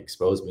also like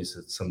exposed me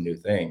to some new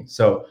things.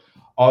 So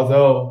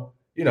although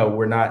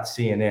we're not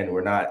CNN,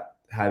 we're not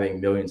having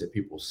millions of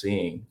people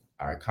seeing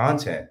our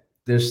content,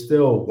 there's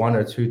still 1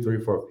 or 2, 3,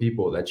 4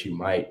 people that you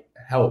might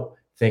help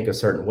think a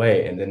certain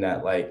way, and then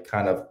that like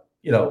kind of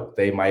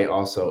they might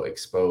also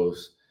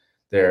expose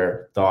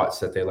their thoughts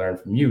that they learn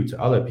from you to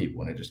other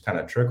people, and it just kind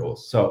of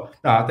trickles. So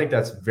no, I think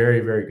that's very,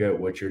 very good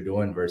what you're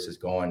doing versus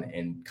going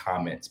in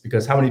comments,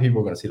 because how many people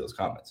are going to see those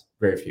comments?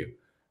 Very few.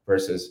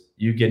 Versus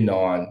you getting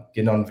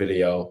on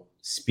video,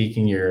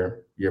 speaking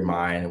your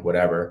mind,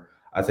 whatever.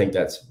 I think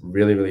that's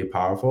really, really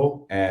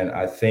powerful. And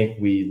I think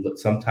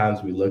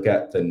sometimes we look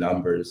at the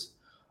numbers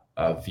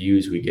of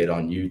views we get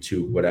on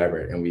YouTube,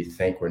 whatever, and we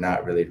think we're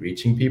not really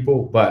reaching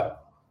people.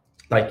 But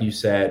like you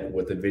said,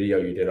 with the video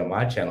you did on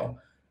my channel,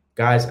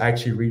 guys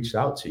actually reached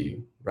out to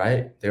you,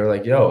 right? They were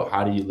like, yo,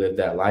 how do you live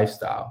that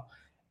lifestyle?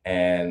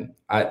 And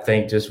I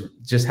think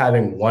just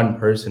having one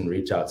person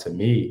reach out to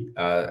me,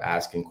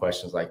 asking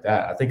questions like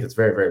that, I think it's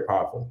very, very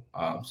powerful.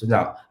 So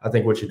now I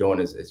think what you're doing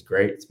is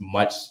great. It's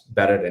much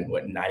better than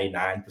what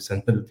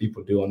 99% of the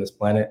people do on this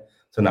planet.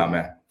 So now,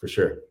 man, for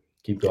sure,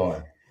 keep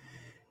going.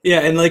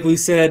 Yeah, and like we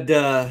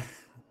said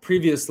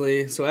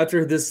previously, so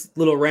after this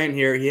little rant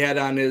here, he had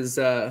on his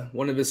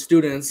one of his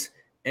students,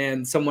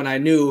 and someone I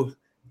knew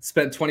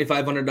spent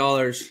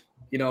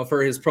 $2,500,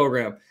 for his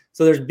program.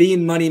 So there's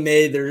being money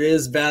made. There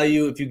is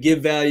value. If you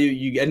give value,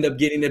 you end up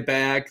getting it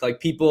back. Like,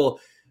 people,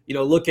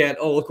 look at,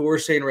 oh, look what we're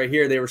saying right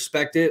here. They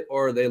respect it,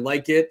 or they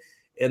like it,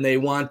 and they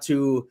want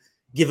to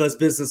give us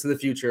business in the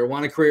future,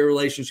 want to create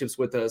relationships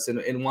with us,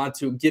 and want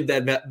to give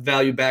that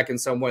value back in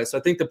some way. So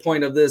I think the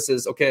point of this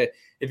is, okay,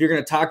 if you're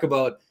going to talk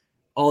about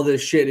all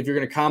this shit, if you're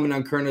going to comment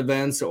on current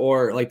events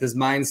or like this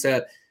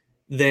mindset,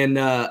 then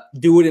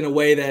do it in a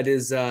way that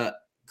is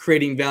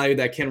creating value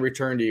that can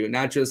return to you,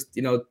 not just,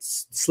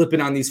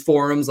 slipping on these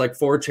forums like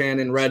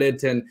 4chan and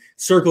Reddit and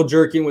circle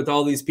jerking with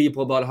all these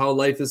people about how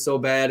life is so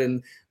bad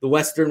and the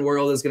Western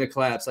world is going to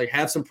collapse. Like,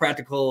 have some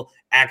practical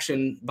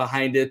action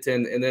behind it,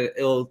 and then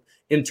it'll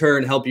in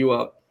turn help you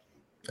out.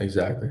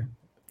 Exactly.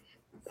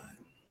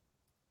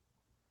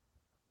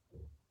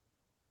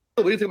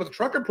 What do you think about the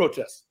trucker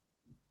protests?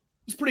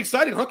 It's pretty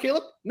exciting, huh,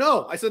 Caleb?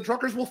 No, I said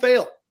truckers will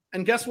fail.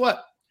 And guess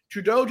what?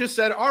 Trudeau just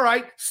said, all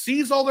right,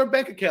 seize all their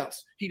bank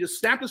accounts. He just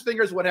snapped his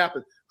fingers. What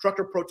happened?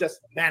 Trucker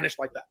protests vanished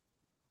like that.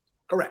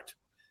 Correct.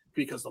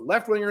 Because the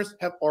left-wingers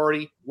have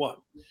already won.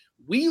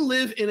 We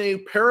live in a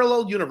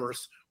parallel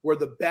universe where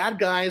the bad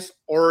guys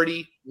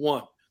already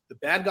won. The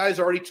bad guys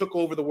already took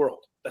over the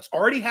world. That's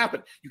already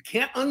happened. You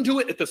can't undo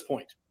it at this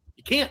point.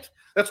 You can't.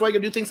 That's why you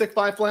can do things like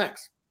Five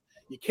Flags.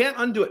 You can't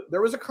undo it.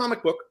 There was a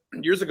comic book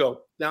years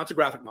ago. Now it's a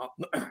graphic novel.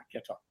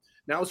 Can't talk.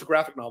 Now it's a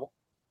graphic novel.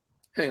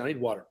 Hang on, I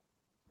need water.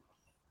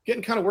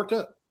 Getting kind of worked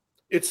up.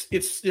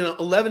 It's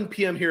 11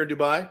 p.m. here in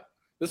Dubai.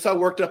 This is how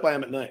worked up I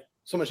am at night.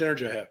 So much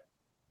energy I have.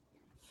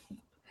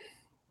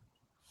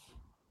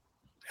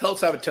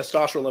 Helps have a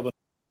testosterone level.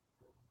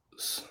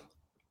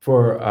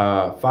 For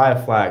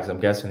Five Flags, I'm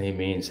guessing he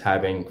means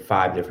having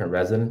 5 different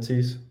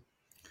residencies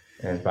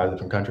in 5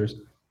 different countries.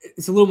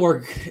 It's a little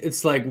more,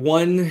 it's like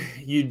 1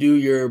 you do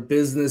your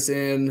business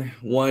in,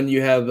 1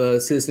 you have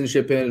a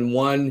citizenship in,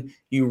 1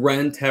 you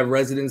rent, have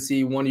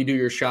residency, 1 you do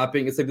your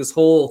shopping. It's like this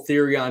whole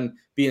theory on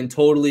being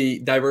totally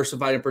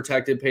diversified and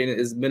protected, paying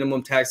as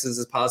minimum taxes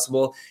as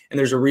possible. And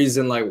there's a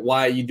reason like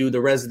why you do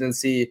the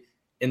residency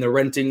in the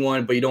renting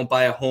one, but you don't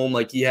buy a home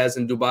like he has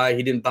in Dubai.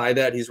 He didn't buy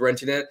that. He's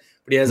renting it,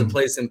 but he has a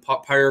place in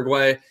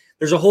Paraguay.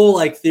 There's a whole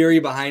like theory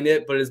behind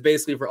it, but it's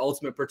basically for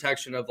ultimate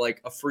protection of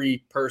like a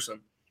free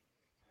person.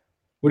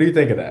 What do you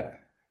think of that?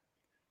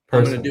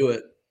 Personally, I'm going to do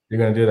it. You're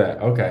going to do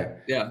that? Okay.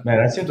 Yeah.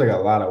 Man, that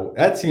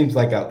seems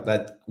like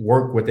that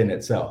work within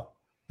itself.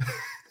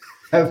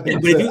 Yeah, but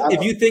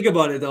if you think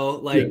about it though,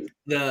 like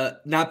the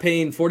not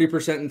paying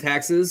 40% in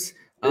taxes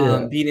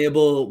Being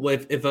able,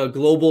 if a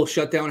global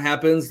shutdown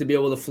happens, to be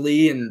able to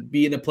flee and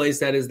be in a place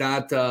that is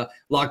not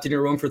locked in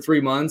your room for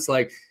 3 months.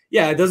 Like,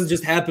 yeah, it doesn't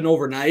just happen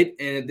overnight,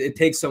 and it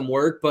takes some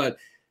work. But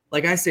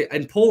like I say,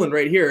 in Poland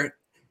right here,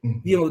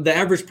 the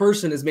average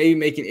person is maybe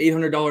making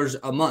 $800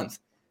 a month.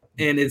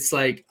 And it's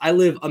like, I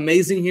live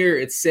amazing here.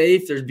 It's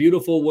safe. There's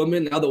beautiful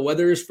women. Now the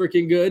weather is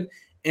freaking good.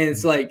 And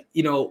it's like,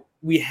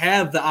 we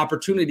have the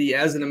opportunity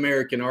as an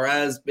American or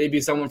as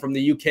maybe someone from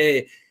the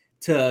UK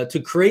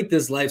to create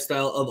this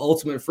lifestyle of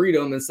ultimate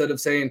freedom instead of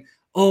saying,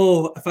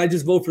 oh, if I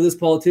just vote for this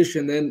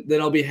politician,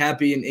 then I'll be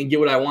happy and get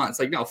what I want. It's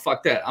like, no,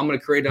 fuck that. I'm going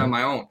to create it on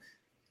my own.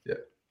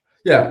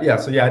 Yeah.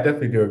 So yeah, I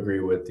definitely do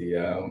agree with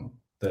the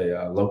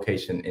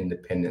location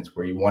independence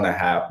where you want to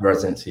have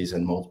residencies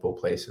in multiple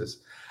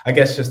places. I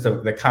guess just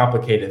the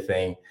complicated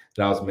thing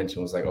that I was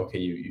mentioning was like, okay,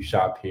 you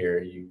shop here,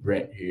 you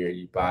rent here,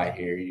 you buy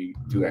here, you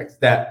do X,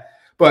 that.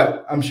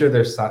 But I'm sure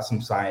there's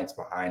some science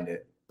behind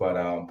it. But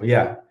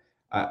yeah,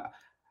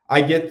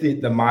 I get the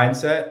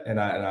mindset and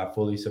I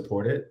fully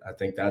support it. I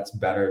think that's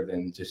better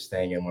than just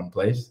staying in one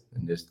place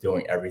and just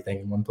doing everything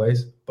in one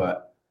place.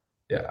 But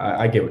yeah,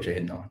 I get what you're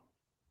hitting on.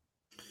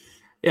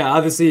 Yeah,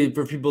 obviously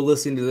for people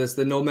listening to this,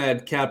 the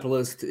nomad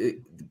capitalist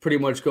pretty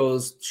much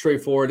goes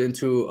straightforward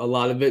into a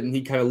lot of it, and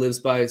he kind of lives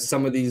by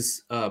some of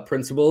these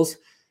principles.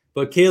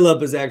 But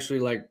Caleb is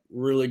actually like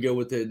really good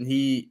with it, and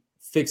he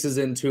fixes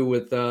into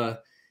with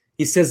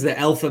he says the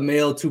alpha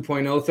male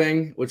 2.0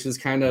 thing, which is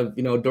kind of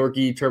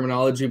dorky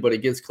terminology, but it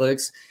gets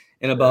clicks,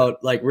 and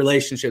about like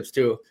relationships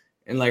too,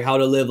 and like how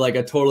to live like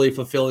a totally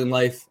fulfilling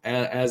life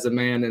as a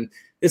man. And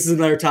this is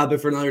another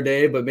topic for another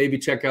day, but maybe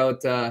check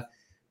out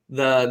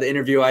the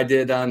interview I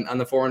did on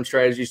the Foreign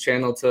Strategies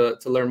channel to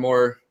learn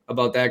more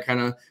about that kind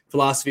of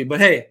philosophy. But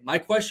hey, my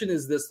question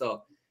is this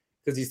though,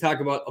 because he's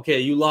talking about, okay,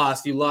 you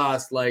lost,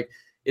 like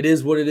it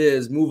is what it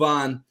is, move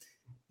on.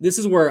 This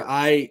is where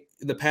I,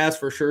 in the past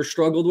for sure,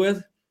 struggled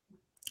with,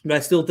 but I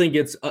still think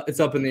it's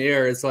up in the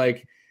air. It's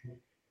like,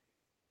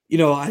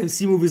 I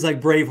see movies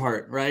like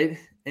Braveheart, right?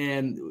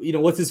 And,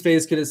 what's his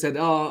face could have said,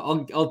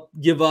 oh, I'll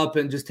give up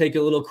and just take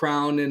a little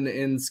crown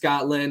in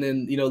Scotland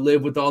and,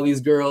 live with all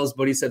these girls.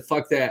 But he said,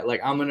 fuck that. Like,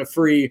 I'm going to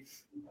free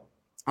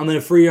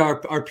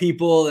our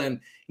people and,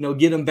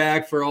 get them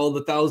back for all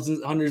the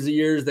thousands, hundreds of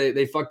years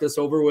they fucked us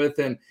over with.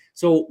 And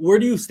so where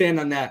do you stand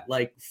on that?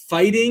 Like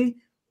fighting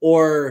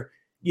or,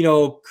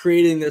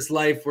 creating this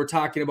life we're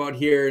talking about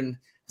here? And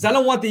because I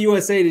don't want the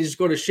USA to just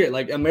go to shit.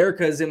 Like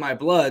America is in my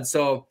blood.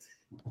 So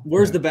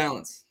where's the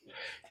balance?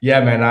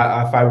 Yeah, man,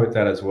 I fight with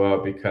that as well,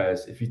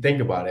 because if you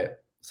think about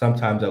it,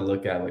 sometimes I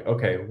look at it like,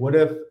 okay, what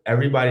if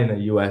everybody in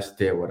the US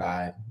did what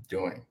I'm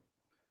doing?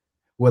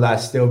 Will I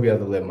still be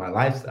able to live my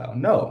lifestyle?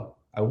 No,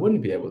 I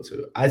wouldn't be able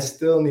to. I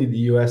still need the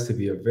US to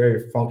be a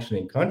very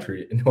functioning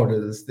country in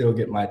order to still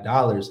get my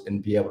dollars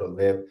and be able to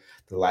live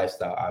the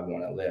lifestyle I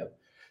want to live.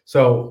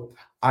 So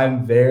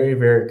I'm very,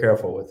 very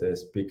careful with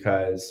this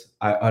because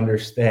I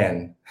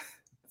understand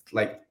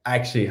like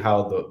actually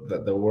how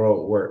the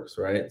world works,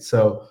 right?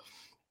 So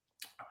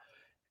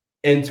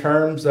in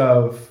terms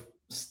of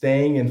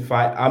staying and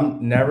fight,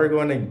 I'm never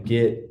going to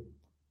get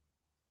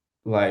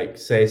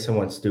say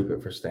someone's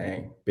stupid for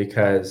staying,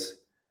 because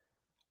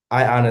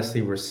I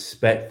honestly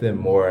respect them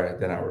more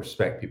than I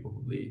respect people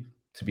who leave,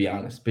 to be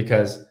honest.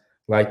 Because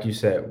like you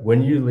said,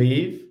 when you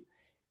leave,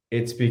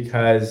 it's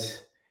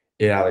because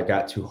it either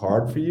got too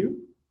hard for you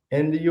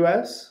in the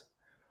US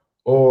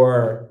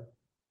or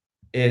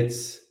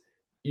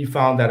you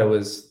found that it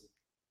was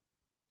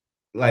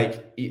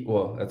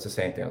that's the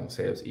same thing. I'm gonna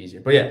say it was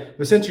easier, but yeah,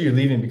 essentially you're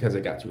leaving because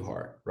it got too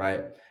hard,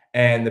 right?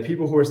 And the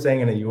people who are staying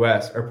in the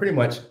US are pretty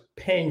much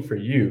paying for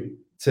you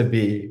to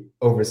be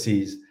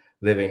overseas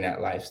living that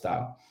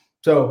lifestyle.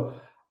 So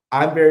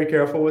I'm very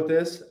careful with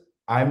this.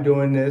 I'm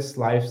doing this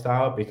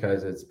lifestyle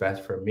because it's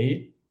best for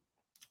me.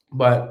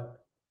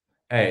 But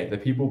hey, the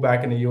people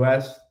back in the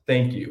US,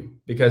 thank you.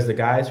 Because the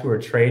guys who are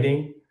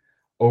trading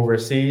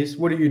overseas,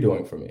 what are you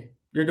doing for me?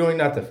 You're doing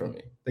nothing for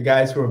me. The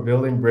guys who are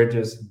building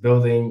bridges,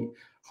 building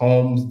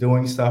homes,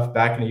 doing stuff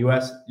back in the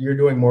US, you're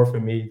doing more for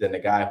me than the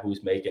guy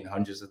who's making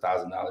hundreds of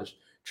thousands of dollars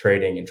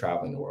trading and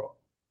traveling the world.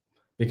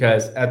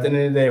 Because at the end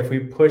of the day, if we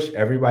push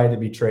everybody to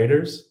be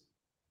traders,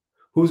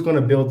 who's going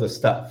to build the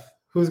stuff?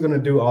 Who's going to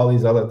do all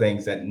these other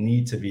things that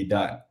need to be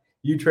done?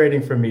 You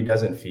trading for me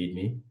doesn't feed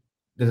me.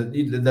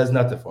 It does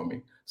nothing for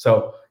me.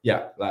 So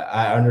yeah,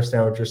 I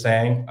understand what you're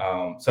saying.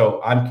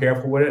 So I'm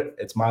careful with it.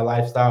 It's my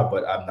lifestyle,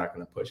 but I'm not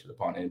going to push it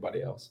upon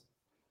anybody else.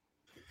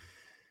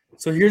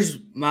 So here's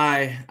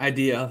my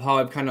idea of how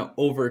I've kind of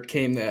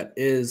overcame that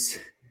is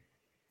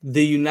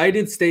the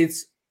United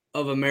States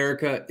of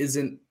America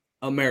isn't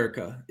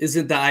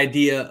the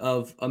idea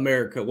of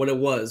America what it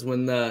was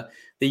when the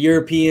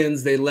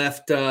Europeans, they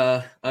left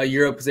Europe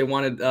because they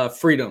wanted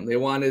freedom. They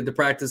wanted to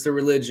practice their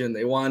religion.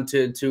 They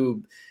wanted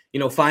to,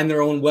 find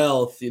their own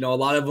wealth. A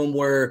lot of them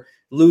were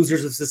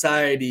losers of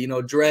society,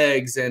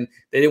 dregs, and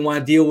they didn't want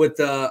to deal with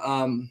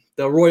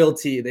the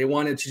royalty. They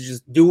wanted to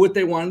just do what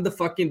they wanted to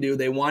fucking do.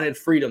 They wanted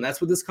freedom.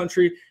 That's what this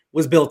country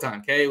was built on.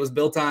 Okay. It was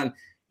built on,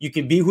 you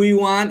can be who you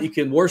want, you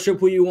can worship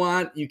who you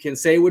want, you can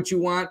say what you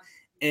want,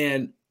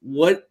 and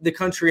what the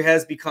country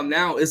has become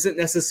now isn't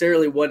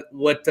necessarily what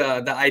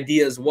the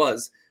ideas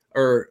was,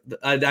 or the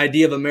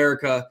idea of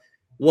America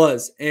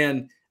was.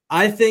 And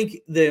I think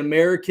the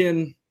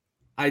American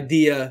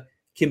idea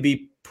can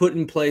be put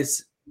in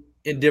place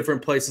in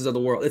different places of the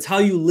world. It's how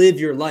you live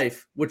your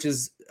life, which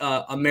is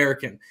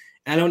American.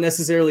 I don't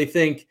necessarily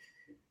think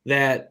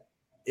that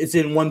it's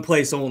in one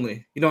place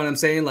only. You know what I'm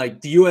saying?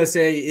 Like the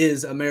USA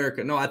is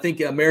America. No, I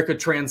think America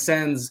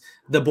transcends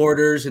the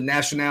borders and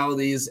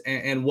nationalities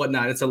and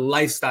whatnot. It's a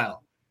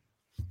lifestyle.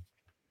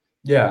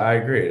 Yeah, I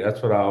agree.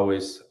 That's what I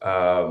always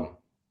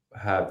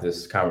have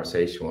this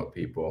conversation with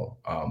people.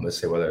 Let's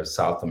say whether it's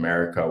South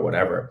America or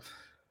whatever.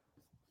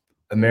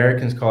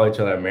 Americans call each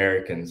other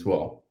Americans.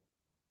 Well,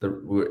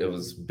 it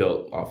was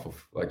built off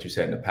of, like you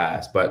said, in the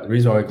past. But the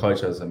reason why we call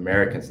each other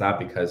Americans, not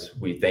because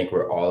we think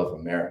we're all of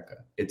America.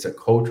 It's a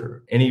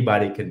culture.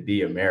 Anybody can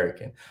be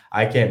American.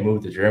 I can't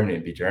move to Germany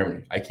and be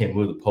German. I can't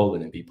move to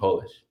Poland and be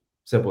Polish.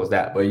 Simple as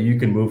that. But you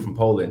can move from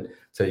Poland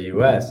to the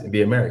U.S. and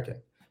be American.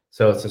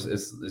 So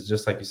it's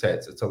just like you said.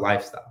 It's a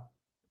lifestyle.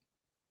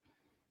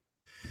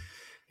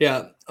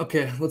 Yeah.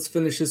 Okay. Let's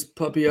finish this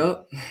puppy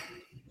up.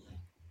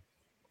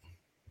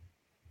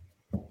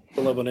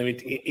 11,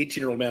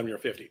 18-year-old man when you're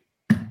 50.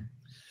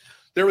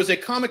 There was a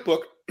comic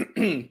book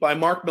by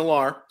Mark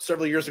Millar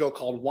several years ago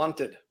called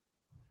Wanted.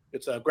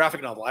 It's a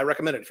graphic novel. I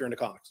recommend it if you're into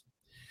comics.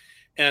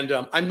 And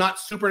I'm not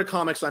super into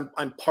comics. I'm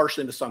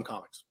partially into some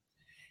comics.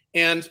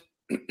 And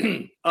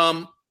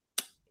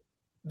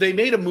they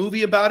made a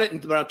movie about it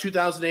in around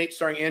 2008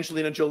 starring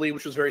Angelina Jolie,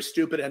 which was very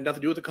stupid. It had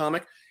nothing to do with the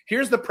comic.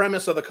 Here's the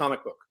premise of the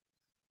comic book.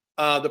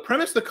 The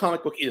premise of the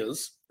comic book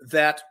is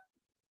that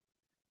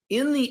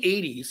in the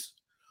 80s,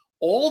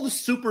 all the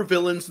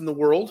supervillains in the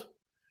world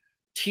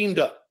teamed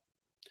up.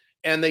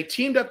 And they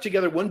teamed up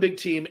together, one big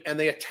team, and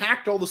they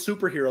attacked all the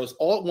superheroes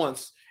all at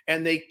once.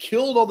 And they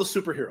killed all the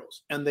superheroes.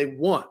 And they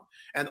won.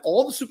 And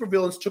all the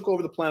supervillains took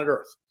over the planet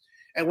Earth.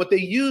 And what they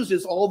used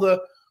is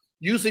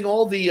using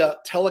all the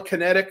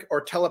telekinetic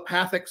or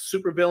telepathic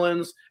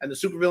supervillains, and the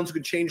supervillains who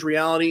could change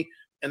reality,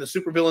 and the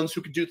supervillains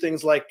who could do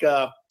things like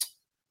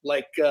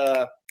make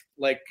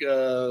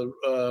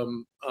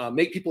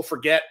people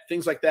forget,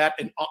 things like that,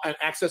 and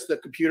access the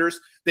computers.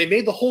 They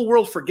made the whole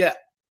world forget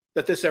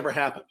that this ever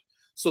happened.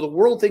 So the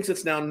world thinks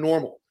it's now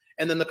normal.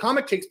 And then the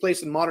comic takes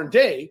place in modern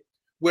day,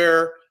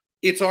 where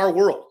it's our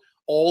world.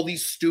 All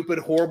these stupid,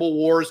 horrible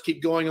wars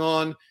keep going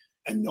on,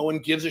 and no one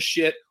gives a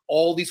shit.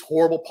 All these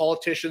horrible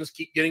politicians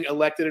keep getting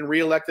elected and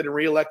reelected,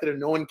 and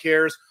no one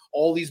cares.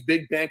 All these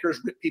big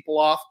bankers rip people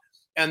off.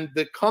 And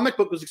the comic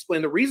book was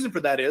explained. The reason for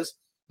that is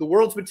the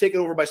world's been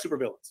taken over by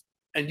supervillains,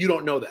 and you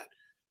don't know that.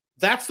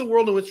 That's the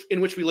world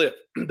in which we live.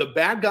 The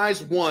bad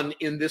guys won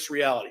in this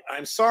reality.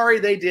 I'm sorry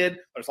they did.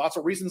 There's lots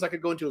of reasons I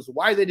could go into as to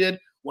why they did.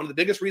 One of the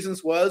biggest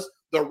reasons was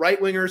the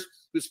right-wingers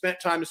who spent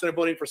time instead of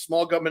voting for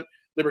small government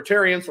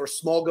libertarians or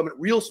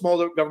real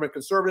small government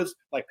conservatives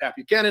like Pat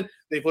Buchanan,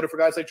 they voted for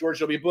guys like George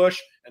W. Bush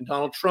and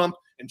Donald Trump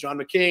and John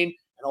McCain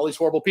and all these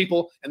horrible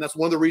people. And that's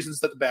one of the reasons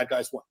that the bad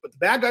guys won. But the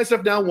bad guys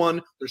have now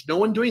won. There's no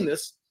one doing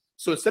this.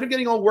 So instead of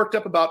getting all worked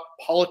up about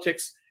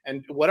politics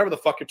and whatever the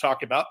fuck you're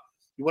talking about,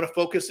 you want to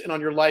focus in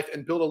on your life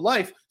and build a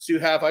life. So you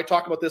have, I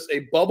talk about this,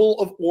 a bubble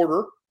of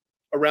order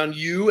around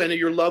you and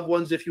your loved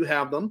ones if you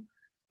have them.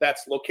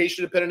 That's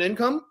location-dependent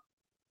income.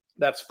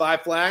 That's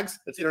 5 flags.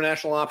 That's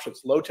international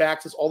options, low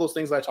taxes, all those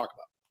things that I talk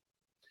about.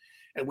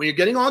 And when you're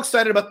getting all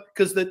excited about,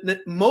 because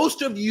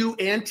most of you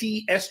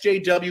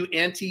anti-SJW,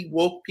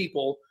 anti-woke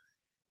people,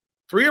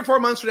 3 or 4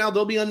 months from now,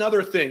 there'll be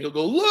another thing. You'll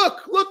go,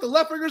 look, the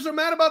left-wingers are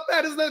mad about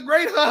that. Isn't that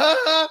great? Ha, ha,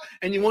 ha.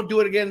 And you won't do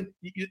it again.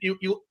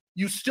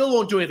 You still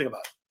won't do anything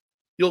about it.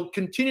 You'll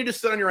continue to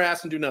sit on your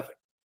ass and do nothing.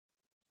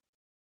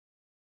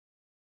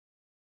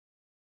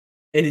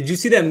 Hey, did you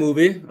see that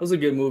movie? That was a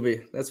good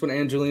movie. That's when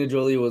Angelina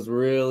Jolie was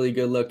really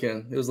good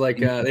looking. It was like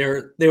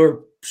they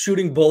were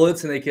shooting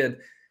bullets and they could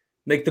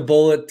make the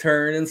bullet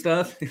turn and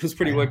stuff. It was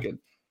pretty wicked.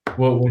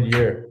 What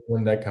year?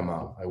 When did that come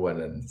out? I went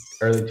in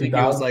early 2000s. It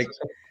was like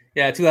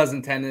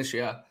 2010-ish.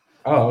 Yeah.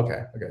 Oh,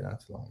 okay.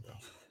 Not too long ago.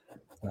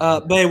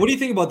 But what do you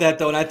think about that,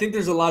 though? And I think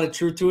there's a lot of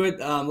truth to it.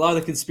 A lot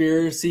of the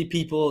conspiracy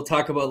people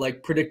talk about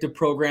like predictive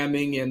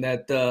programming, and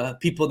that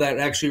people that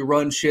actually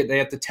run shit, they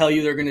have to tell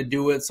you they're going to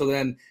do it. So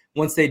then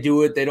once they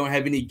do it, they don't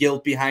have any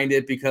guilt behind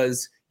it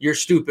because you're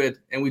stupid.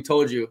 And we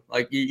told you,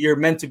 like, you're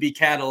meant to be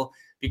cattle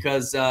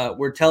because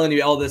we're telling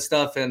you all this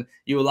stuff and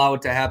you allow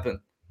it to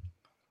happen.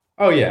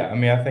 Oh, yeah. I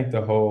mean, I think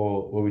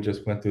what we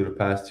just went through the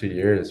past 2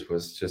 years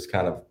was just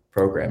kind of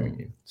programming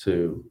you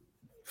to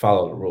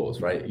follow the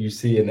rules, right? You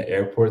see in the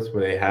airports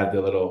where they have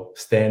the little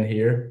stand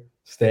here,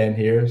 stand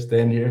here,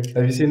 stand here.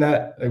 Have you seen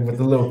that? Like with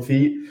the little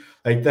feet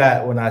like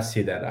that. When I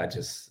see that, I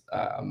just,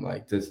 I'm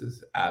like, this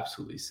is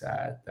absolutely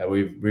sad that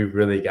we've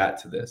really got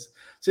to this.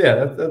 So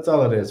yeah, that's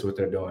all it is what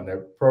they're doing.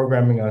 They're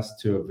programming us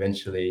to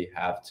eventually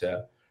have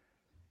to,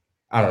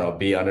 I don't know,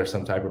 be under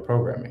some type of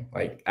programming,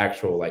 like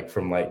actual, like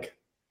from like,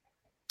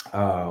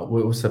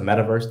 what's the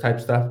metaverse type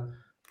stuff?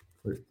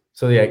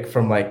 So yeah,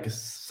 from like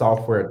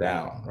software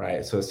down,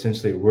 right? So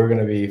essentially we're going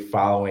to be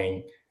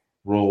following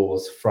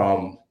rules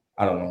from,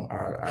 I don't know,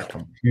 our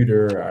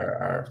computer,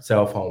 our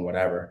cell phone,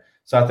 whatever.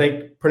 So I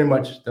think pretty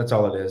much that's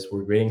all it is.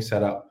 We're being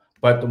set up.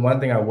 But the one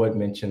thing I would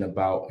mention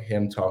about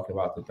him talking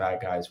about the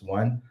bad guys,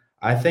 one,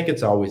 I think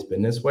it's always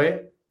been this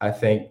way. I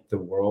think the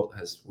world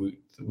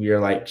we are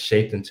like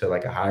shaped into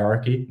like a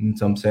hierarchy in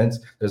some sense.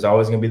 There's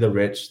always going to be the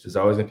rich. There's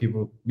always going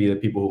to be the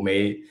people who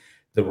made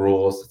the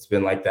rules. It's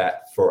been like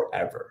that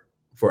forever.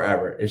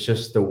 It's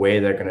just the way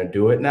they're going to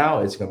do it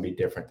now is going to be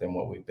different than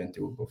what we've been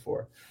through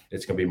before.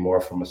 It's going to be more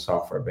from a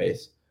software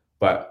base.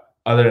 But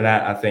other than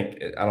that,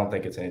 I don't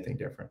think it's anything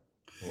different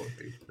from what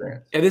we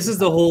experienced. Yeah, this is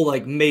the whole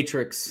like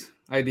matrix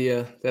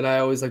idea that I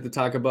always like to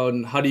talk about.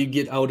 And how do you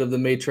get out of the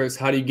matrix?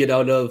 How do you get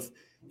out of,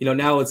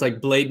 now it's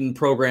like blatant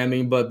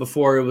programming, but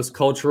before it was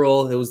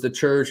cultural, it was the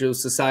church, it was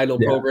societal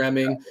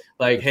programming.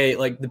 Like, hey,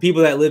 like the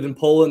people that live in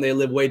Poland, they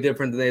live way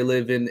different than they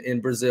live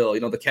in Brazil.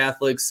 The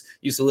Catholics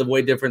used to live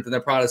way different than the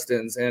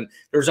Protestants. And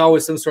there's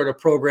always some sort of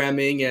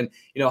programming and,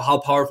 how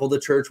powerful the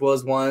church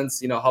was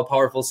once, how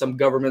powerful some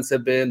governments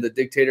have been, the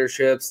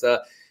dictatorships,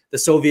 the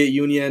Soviet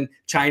Union,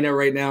 China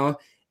right now.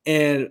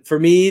 And for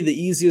me, the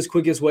easiest,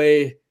 quickest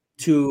way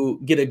to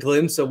get a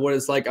glimpse of what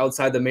it's like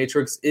outside the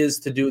matrix is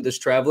to do this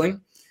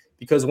traveling.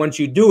 Because once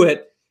you do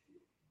it,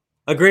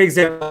 a great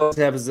example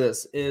I have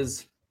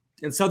is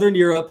in Southern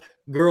Europe,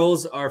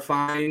 girls are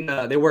fine.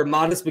 They wear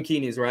modest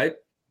bikinis, right?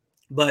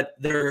 But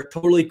they're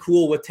totally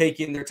cool with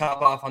taking their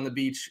top off on the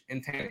beach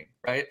and tanning,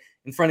 right?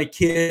 In front of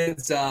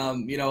kids,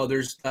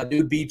 there's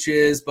nude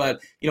beaches, but,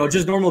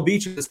 just normal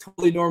beaches. It's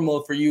totally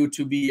normal for you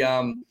to be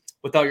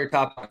without your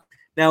top on.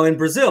 Now, in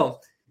Brazil,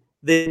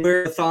 they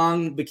wear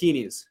thong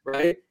bikinis,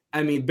 right?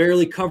 I mean,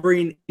 barely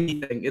covering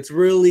anything. It's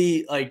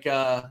really like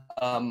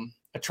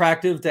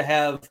attractive to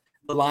have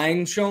the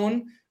line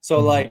shown. So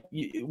like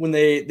when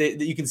they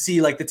you can see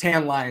like the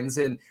tan lines,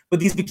 but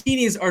these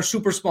bikinis are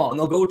super small, and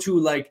they'll go to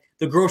like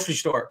the grocery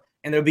store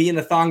and they'll be in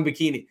a thong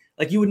bikini.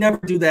 Like you would never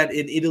do that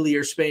in Italy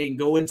or Spain.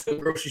 Go into a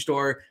grocery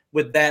store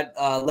with that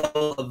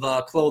level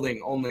of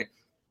clothing only.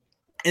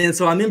 And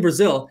so I'm in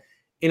Brazil,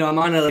 I'm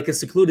on a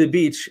secluded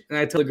beach, and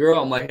I tell the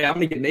girl, I'm like, hey, I'm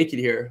gonna get naked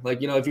here.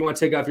 Like, if you want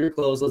to take off your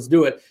clothes, let's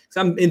do it.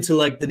 So I'm into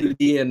like the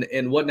nudity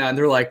and whatnot. And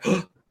they're like,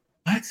 oh,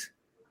 what?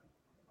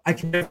 I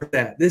can never do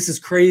that. This is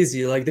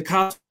crazy. Like the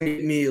cops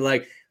hate me.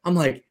 Like, I'm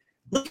like,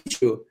 look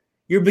at you.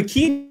 Your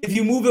bikini, if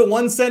you move it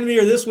 1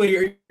 centimeter this way,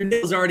 your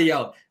nail's already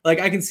out. Like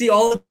I can see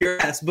all of your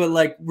ass, but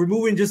like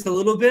removing just a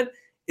little bit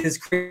is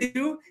crazy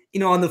too.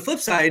 On the flip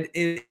side,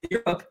 in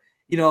Europe,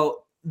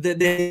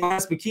 they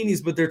have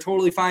bikinis, but they're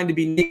totally fine to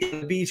be naked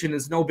on the beach, and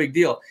it's no big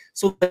deal.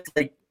 So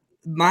like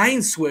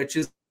mind switch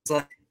is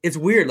like, it's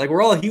weird. Like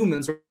we're all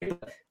humans,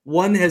 right?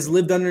 One has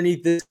lived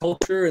underneath this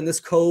culture and this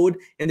code,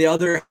 and the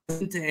other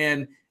hasn't.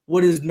 And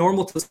what is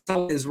normal to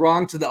someone is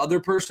wrong to the other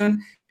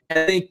person. And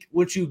I think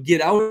once you get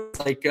out,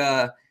 like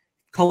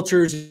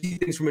cultures, see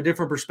things from a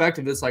different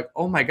perspective, it's like,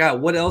 oh my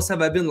God, what else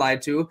have I been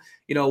lied to?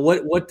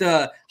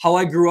 How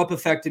I grew up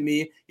affected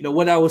me.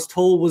 What I was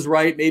told was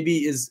right,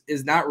 maybe is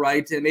not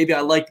right, and maybe I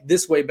like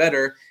this way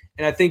better.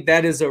 And I think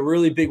that is a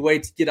really big way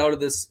to get out of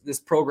this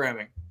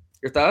programming.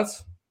 Your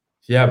thoughts?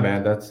 Yeah,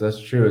 man,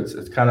 that's true.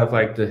 It's kind of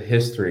like the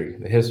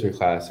history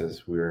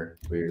classes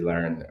we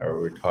learned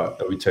or we taught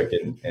that we took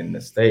in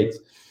the States.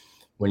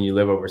 When you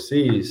live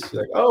overseas,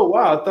 you're like, oh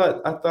wow,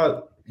 I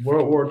thought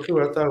World War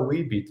II, I thought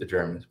we beat the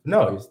Germans.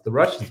 No, it's the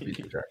Russians beat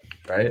the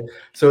Germans, right?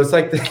 So it's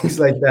like things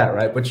like that,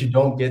 right? But you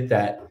don't get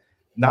that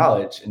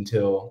knowledge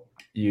until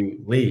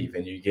you leave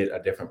and you get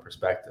a different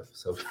perspective.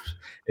 So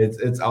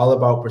it's all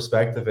about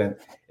perspective, and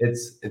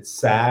it's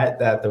sad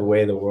that the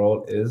way the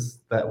world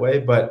is that way,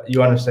 but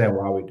you understand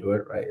why we do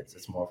it, right?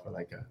 It's more for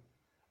like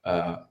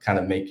a kind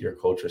of make your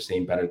culture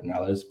seem better than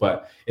others.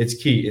 But it's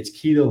key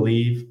to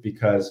leave,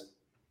 because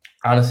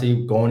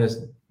honestly,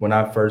 when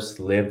I first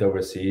lived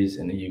overseas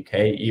in the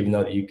UK, even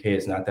though the UK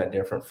is not that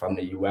different from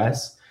the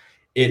US,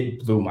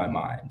 it blew my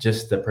mind.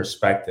 Just the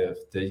perspective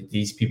that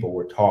these people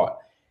were taught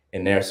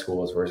in their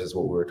schools versus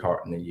what we were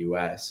taught in the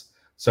US.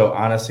 So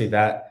honestly,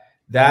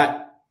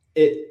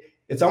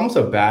 it's almost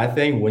a bad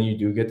thing when you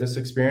do get this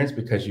experience,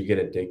 because you get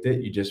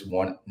addicted. You just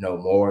want to know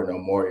more.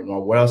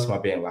 What else am I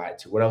being lied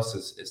to? What else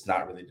is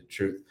not really the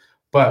truth?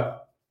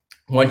 But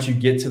once you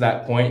get to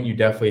that point, you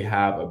definitely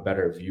have a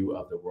better view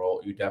of the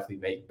world. You definitely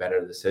make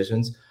better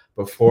decisions.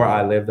 Before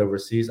I lived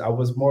overseas, I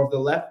was more of the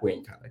left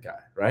wing kind of guy,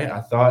 right? I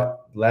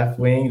thought left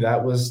wing,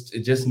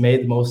 it just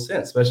made the most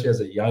sense, especially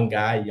as a young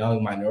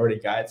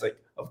minority guy. It's like,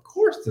 of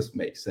course this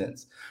makes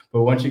sense.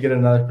 But once you get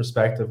another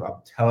perspective,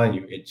 I'm telling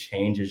you, it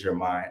changes your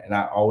mind. And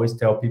I always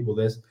tell people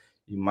this: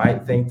 you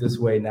might think this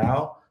way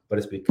now, but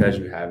it's because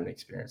you haven't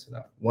experienced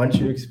enough. Once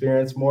you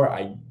experience more,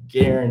 I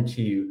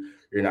guarantee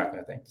you're not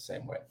going to think the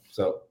same way.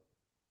 So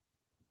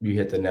you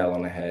hit the nail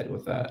on the head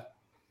with that.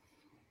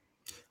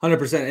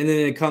 100%. And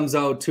then it comes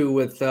out too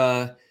with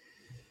the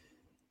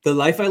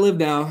life I live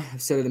now.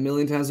 I've said it a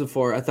million times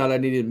before. I thought I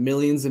needed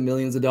millions and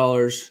millions of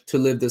dollars to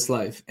live this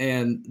life.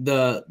 And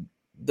the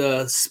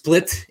the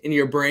split in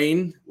your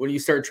brain when you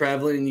start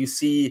traveling and you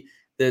see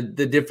the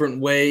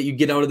different way you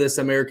get out of this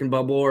American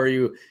bubble, or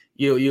you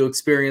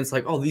experience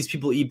like, oh, these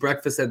people eat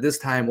breakfast at this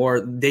time,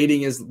 or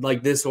dating is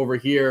like this over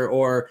here,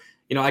 or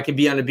I can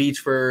be on a beach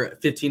for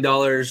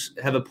 $15,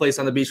 have a place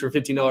on the beach for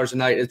 $15 a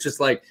night. It's just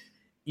like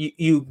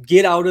you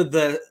get out of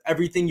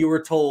everything you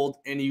were told,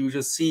 and you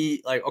just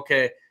see like,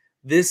 okay,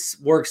 this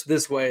works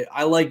this way.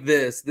 I like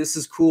this. This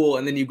is cool.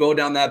 And then you go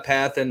down that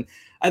path, and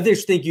I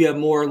just think you have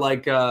more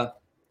like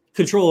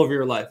control over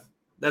your life.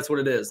 That's what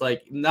it is.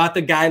 Like, not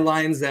the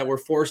guidelines that were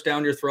forced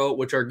down your throat,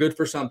 which are good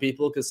for some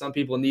people because some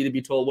people need to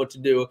be told what to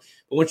do.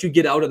 But once you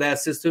get out of that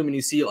system and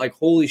you see like,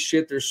 holy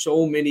shit, there's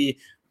so many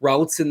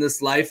routes in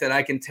this life that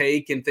I can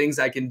take and things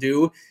I can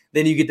do,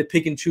 then you get to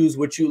pick and choose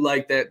what you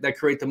like that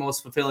create the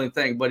most fulfilling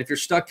thing. But if you're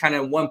stuck kind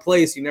of in one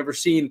place, you've never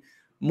seen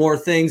more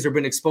things or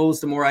been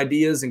exposed to more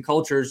ideas and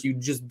cultures, you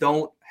just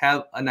don't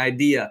have an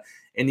idea.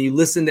 And you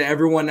listen to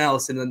everyone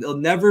else, and it'll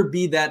never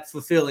be that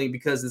fulfilling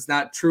because it's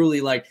not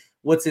truly like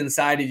what's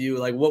inside of you,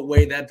 like what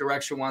way that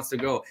direction wants to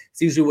go.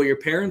 It's usually what your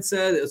parents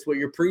said, it's what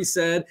your priest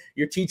said,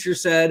 your teacher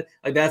said,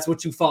 like that's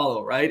what you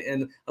follow, right?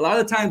 And a lot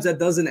of times that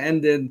doesn't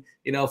end in,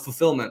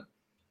 fulfillment.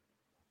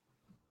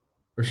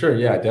 For sure.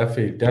 Yeah,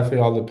 definitely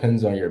all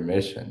depends on your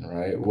mission,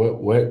 right?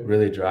 What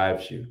really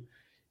drives you?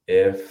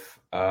 If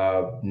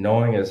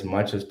knowing as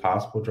much as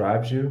possible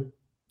drives you,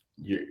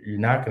 you're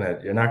not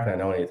gonna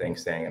know anything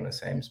staying in the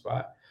same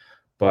spot.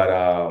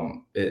 But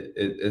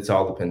it's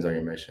all depends on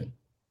your mission.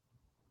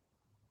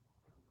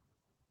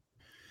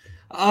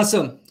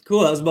 Awesome.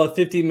 Cool. That was about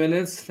 15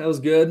 minutes. That was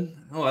good.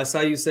 Oh, I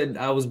saw you said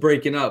I was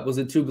breaking up. Was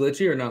it too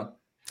glitchy or no?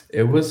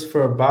 It was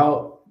for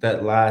about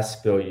that last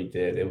spill you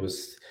did. It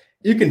was,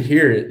 you can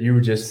hear it. You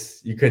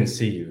couldn't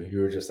see you. You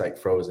were just like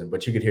frozen,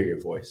 but you could hear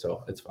your voice.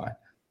 So it's fine.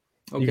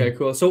 Okay,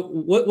 cool. So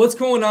what's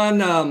going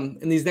on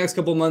in these next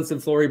couple of months in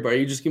Florida? Are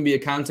you just going to be a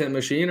content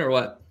machine or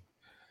what?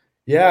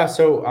 Yeah,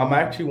 so I'm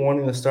actually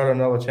wanting to start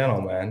another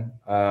channel, man.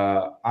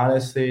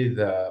 Honestly,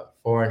 the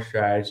foreign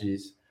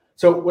strategies.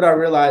 So what I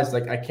realized,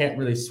 like, I can't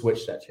really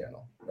switch that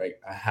channel, right?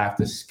 I have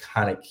to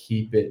kind of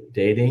keep it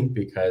dating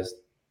because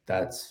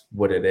that's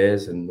what it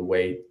is, and the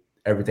way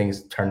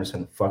everything's turned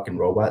into fucking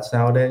robots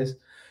nowadays.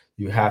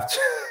 You have to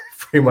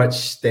pretty much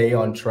stay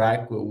on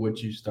track with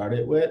what you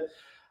started with.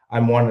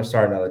 I'm wanting to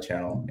start another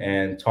channel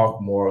and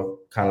talk more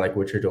kind of like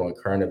what you're doing,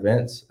 current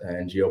events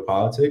and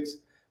geopolitics,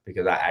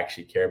 because I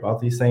actually care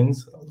about these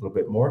things a little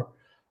bit more.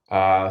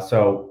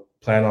 So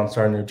plan on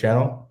starting a new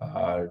channel.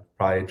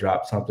 Probably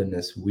drop something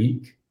this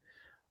week.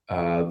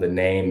 The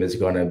name is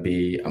going to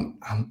be,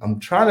 I'm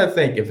trying to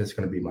think if it's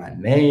going to be my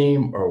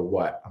name or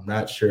what. I'm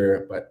not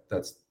sure, but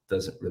that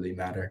doesn't really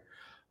matter.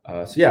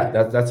 So yeah,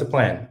 that's a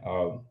plan.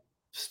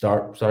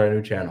 Start a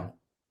new channel.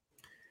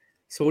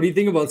 So what do you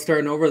think about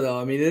starting over though?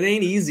 I mean, it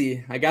ain't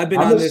easy. Like, I've been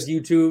on this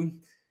YouTube.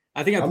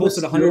 I think I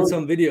posted 100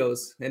 some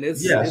videos, and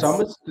so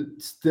I'm gonna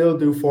still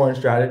do foreign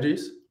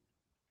strategies,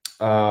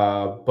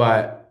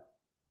 but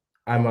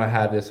I'm gonna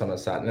have this on the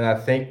side. And I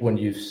think when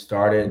you've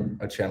started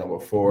a channel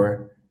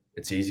before,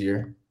 it's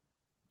easier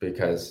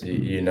because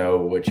you know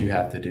what you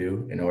have to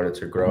do in order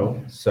to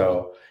grow.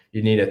 So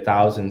you need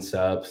 1,000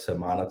 subs to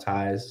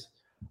monetize.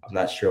 I'm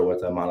not sure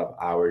what the amount of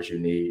hours you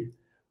need,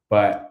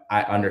 but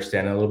I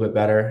understand it a little bit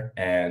better.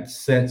 And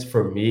since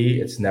for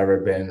me, it's never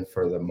been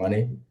for the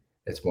money.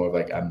 It's more of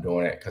like I'm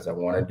doing it because I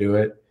want to do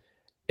it.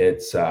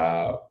 It's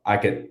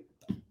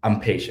I'm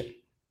patient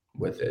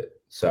with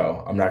it.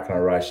 So I'm not going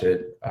to rush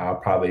it. I'll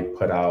probably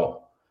put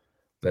out,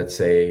 let's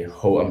say,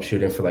 I'm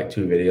shooting for like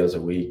 2 videos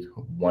a week,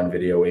 1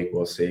 video a week.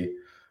 We'll see.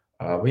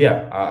 But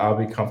yeah, I'll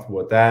be comfortable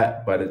with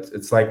that. But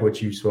it's like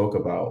what you spoke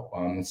about.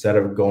 Instead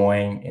of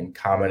going and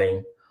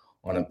commenting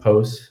on a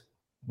post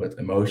with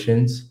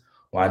emotions,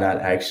 why not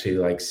actually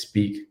like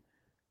speak,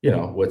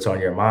 what's on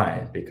your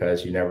mind,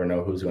 because you never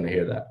know who's going to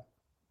hear that.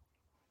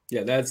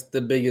 Yeah, that's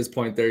the biggest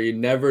point there. You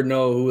never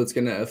know who it's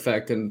going to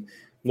affect and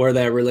where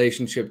that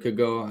relationship could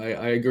go.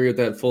 I agree with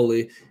that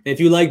fully. And if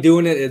you like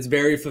doing it, it's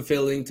very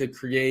fulfilling to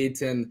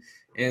create and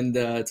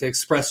to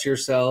express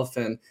yourself.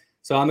 And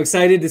so I'm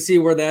excited to see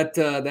where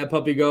that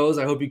puppy goes.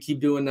 I hope you keep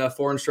doing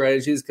foreign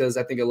strategies, because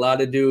I think a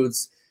lot of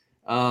dudes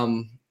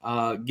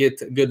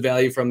get good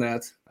value from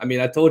that. I mean,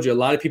 I told you, a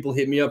lot of people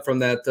hit me up from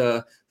that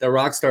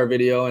Rockstar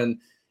video, and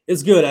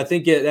it's good. I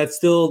think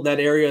that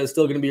area is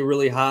still going to be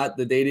really hot,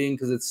 the dating,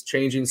 because it's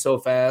changing so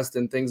fast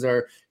and things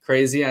are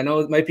crazy. I know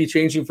it might be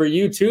changing for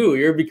you too.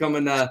 You're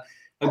becoming a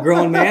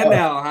grown man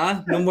now,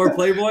 huh? No more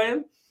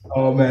playboying?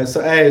 Oh man.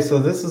 So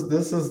this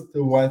is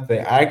the one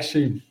thing.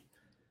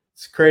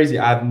 It's crazy.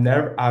 I've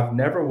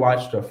never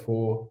watched a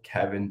full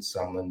Kevin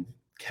Sumlin.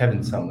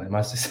 I'm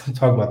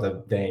talking about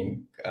the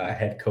dang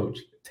head coach.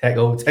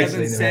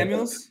 Kevin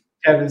Samuels?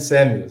 Kevin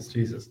Samuels,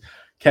 Jesus.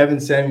 Kevin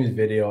Samuels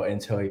video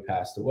until he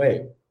passed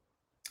away.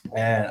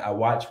 And I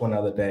watched one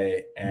other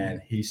day,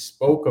 and he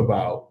spoke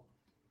about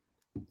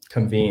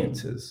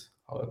conveniences.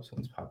 Hold up,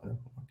 something's popping up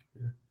on my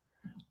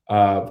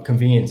computer.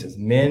 Conveniences.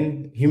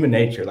 Men, human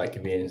nature like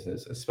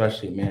conveniences,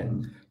 especially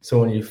men. So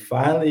when you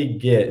finally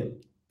get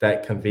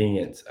that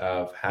convenience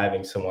of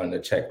having someone to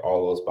check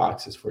all those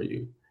boxes for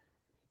you,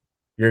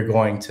 you're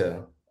going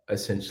to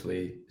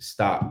essentially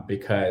stop,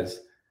 because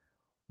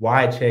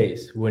why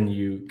chase when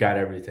you got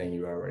everything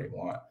you already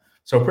want?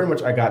 So pretty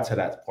much I got to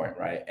that point,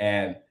 right?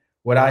 And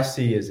what I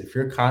see is if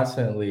you're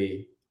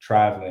constantly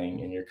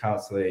traveling and you're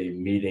constantly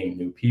meeting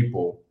new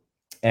people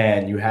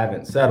and you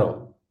haven't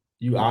settled,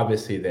 you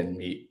obviously then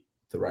meet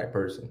the right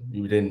person.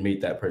 You didn't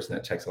meet that person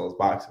that checks all those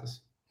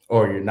boxes,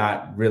 or you're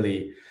not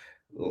really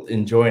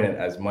enjoying it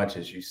as much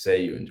as you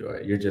say you enjoy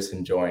it. You're just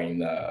enjoying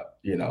the,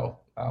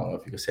 I don't know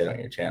if you can say it on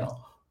your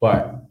channel,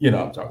 but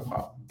I'm talking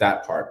about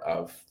that part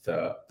of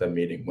the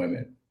meeting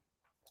women.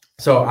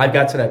 So I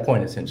got to that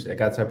point, essentially. I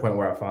got to that point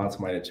where I found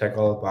somebody to check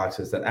all the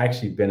boxes that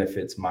actually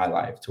benefits my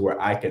life, to where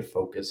I could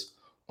focus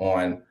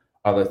on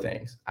other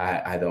things.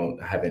 I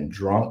haven't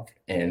drunk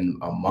in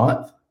a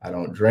month. I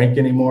don't drink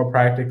anymore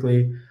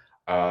practically,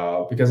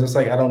 because it's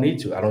like, I don't need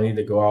to. I don't need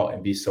to go out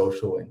and be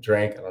social and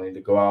drink. I don't need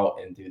to go out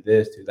and do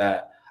this, do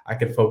that. I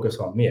can focus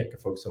on me. I can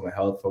focus on my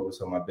health,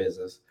 focus on my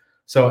business.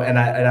 So, and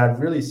I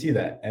really see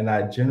that. And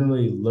I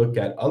generally look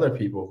at other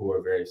people who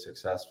are very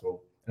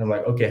successful, and I'm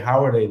like, okay,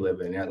 how are they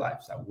living their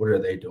lifestyle? What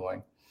are they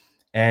doing?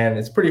 And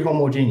it's pretty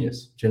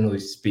homogeneous, generally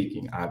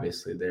speaking.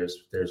 Obviously,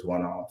 there's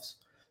one-offs.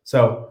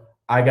 So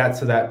I got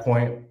to that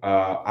point.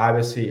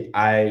 Obviously,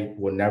 I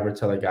will never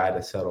tell a guy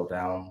to settle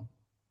down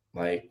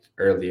like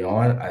early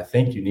on. I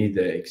think you need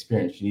the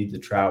experience. You need to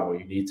travel.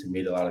 You need to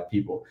meet a lot of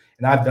people.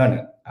 And I've done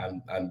it.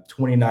 I'm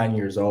 29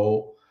 years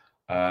old.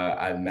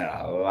 I've met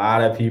a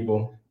lot of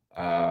people.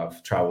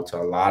 I've traveled to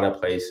a lot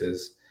of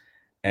places,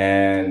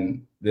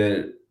 and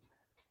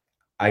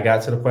I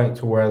got to the point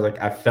to where like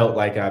I felt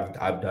like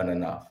I've done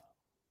enough.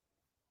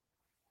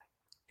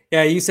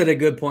 Yeah, you said a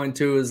good point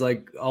too. Is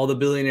like all the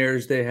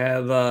billionaires, they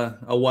have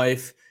a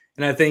wife,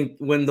 and I think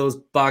when those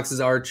boxes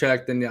are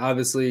checked, then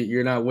obviously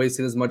you're not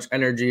wasting as much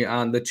energy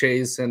on the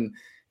chase and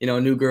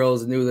new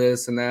girls, new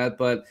this and that.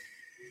 But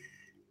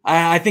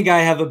I think I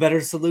have a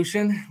better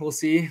solution. We'll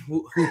see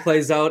who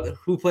plays out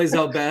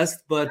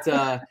best. But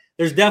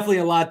there's definitely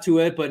a lot to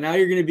it. But now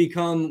you're going to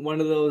become one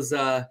of those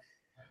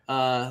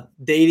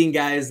dating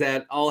guys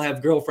that all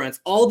have girlfriends.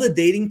 All the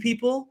dating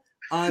people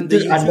on the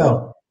YouTube, I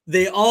know.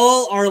 They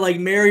all are like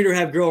married or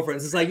have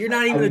girlfriends. It's like you're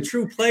not even a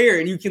true player,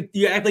 and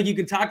you act like you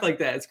can talk like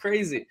that. It's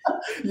crazy.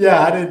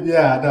 Yeah, I didn't.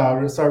 Yeah,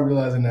 no, I started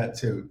realizing that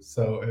too.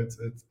 So it's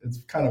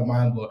kind of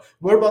mind blowing.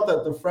 What about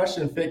the fresh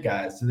and fit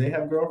guys? Do they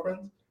have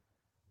girlfriends?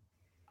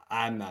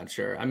 I'm not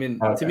sure. I mean,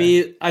 Okay. To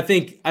me, I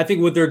think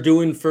what they're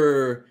doing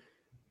for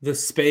the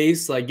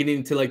space, like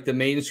getting to like the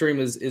mainstream,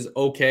 is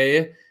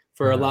okay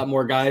for a lot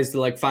more guys to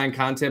like find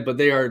content, but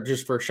they are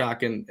just for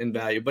shock and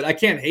value. But I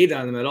can't hate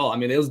on them at all. I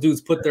mean, those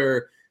dudes put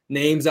their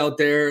names out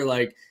there.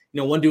 Like,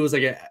 one dude was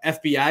like an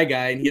FBI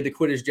guy and he had to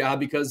quit his job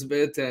because of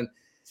it. And,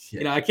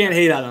 I can't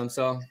hate on them.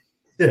 So,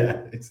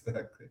 yeah,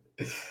 exactly.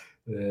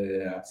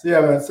 Yeah. So,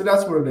 yeah, man. So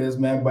that's what it is,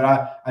 man. But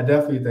I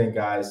definitely think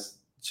guys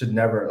should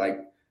never, like,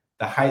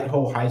 the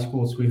whole high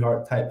school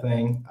sweetheart type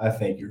thing. I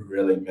think you're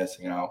really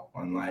missing out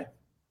on life.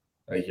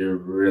 Like, you're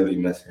really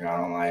missing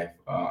out on life.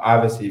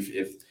 Obviously,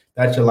 if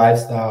that's your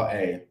lifestyle,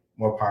 hey,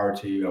 more power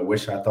to you. I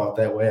wish I thought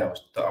that way.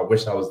 I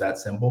wish I was that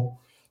simple.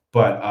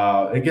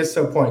 But it gets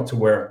to a point to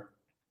where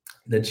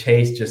the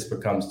chase just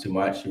becomes too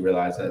much. You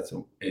realize that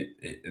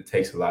it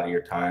takes a lot of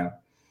your time.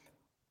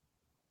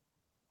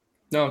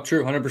 No,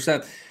 true,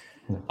 100%.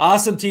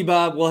 Awesome,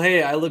 T-Bob. Well,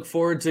 hey, I look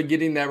forward to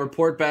getting that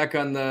report back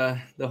on the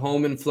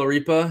home in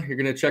Floripa. You're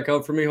going to check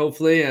out for me,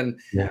 hopefully, and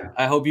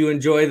I hope you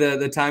enjoy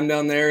the time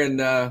down there,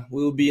 and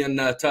we'll be in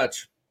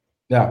touch.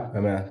 Yeah,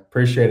 man.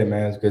 Appreciate it,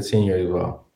 man. It's good seeing you as well.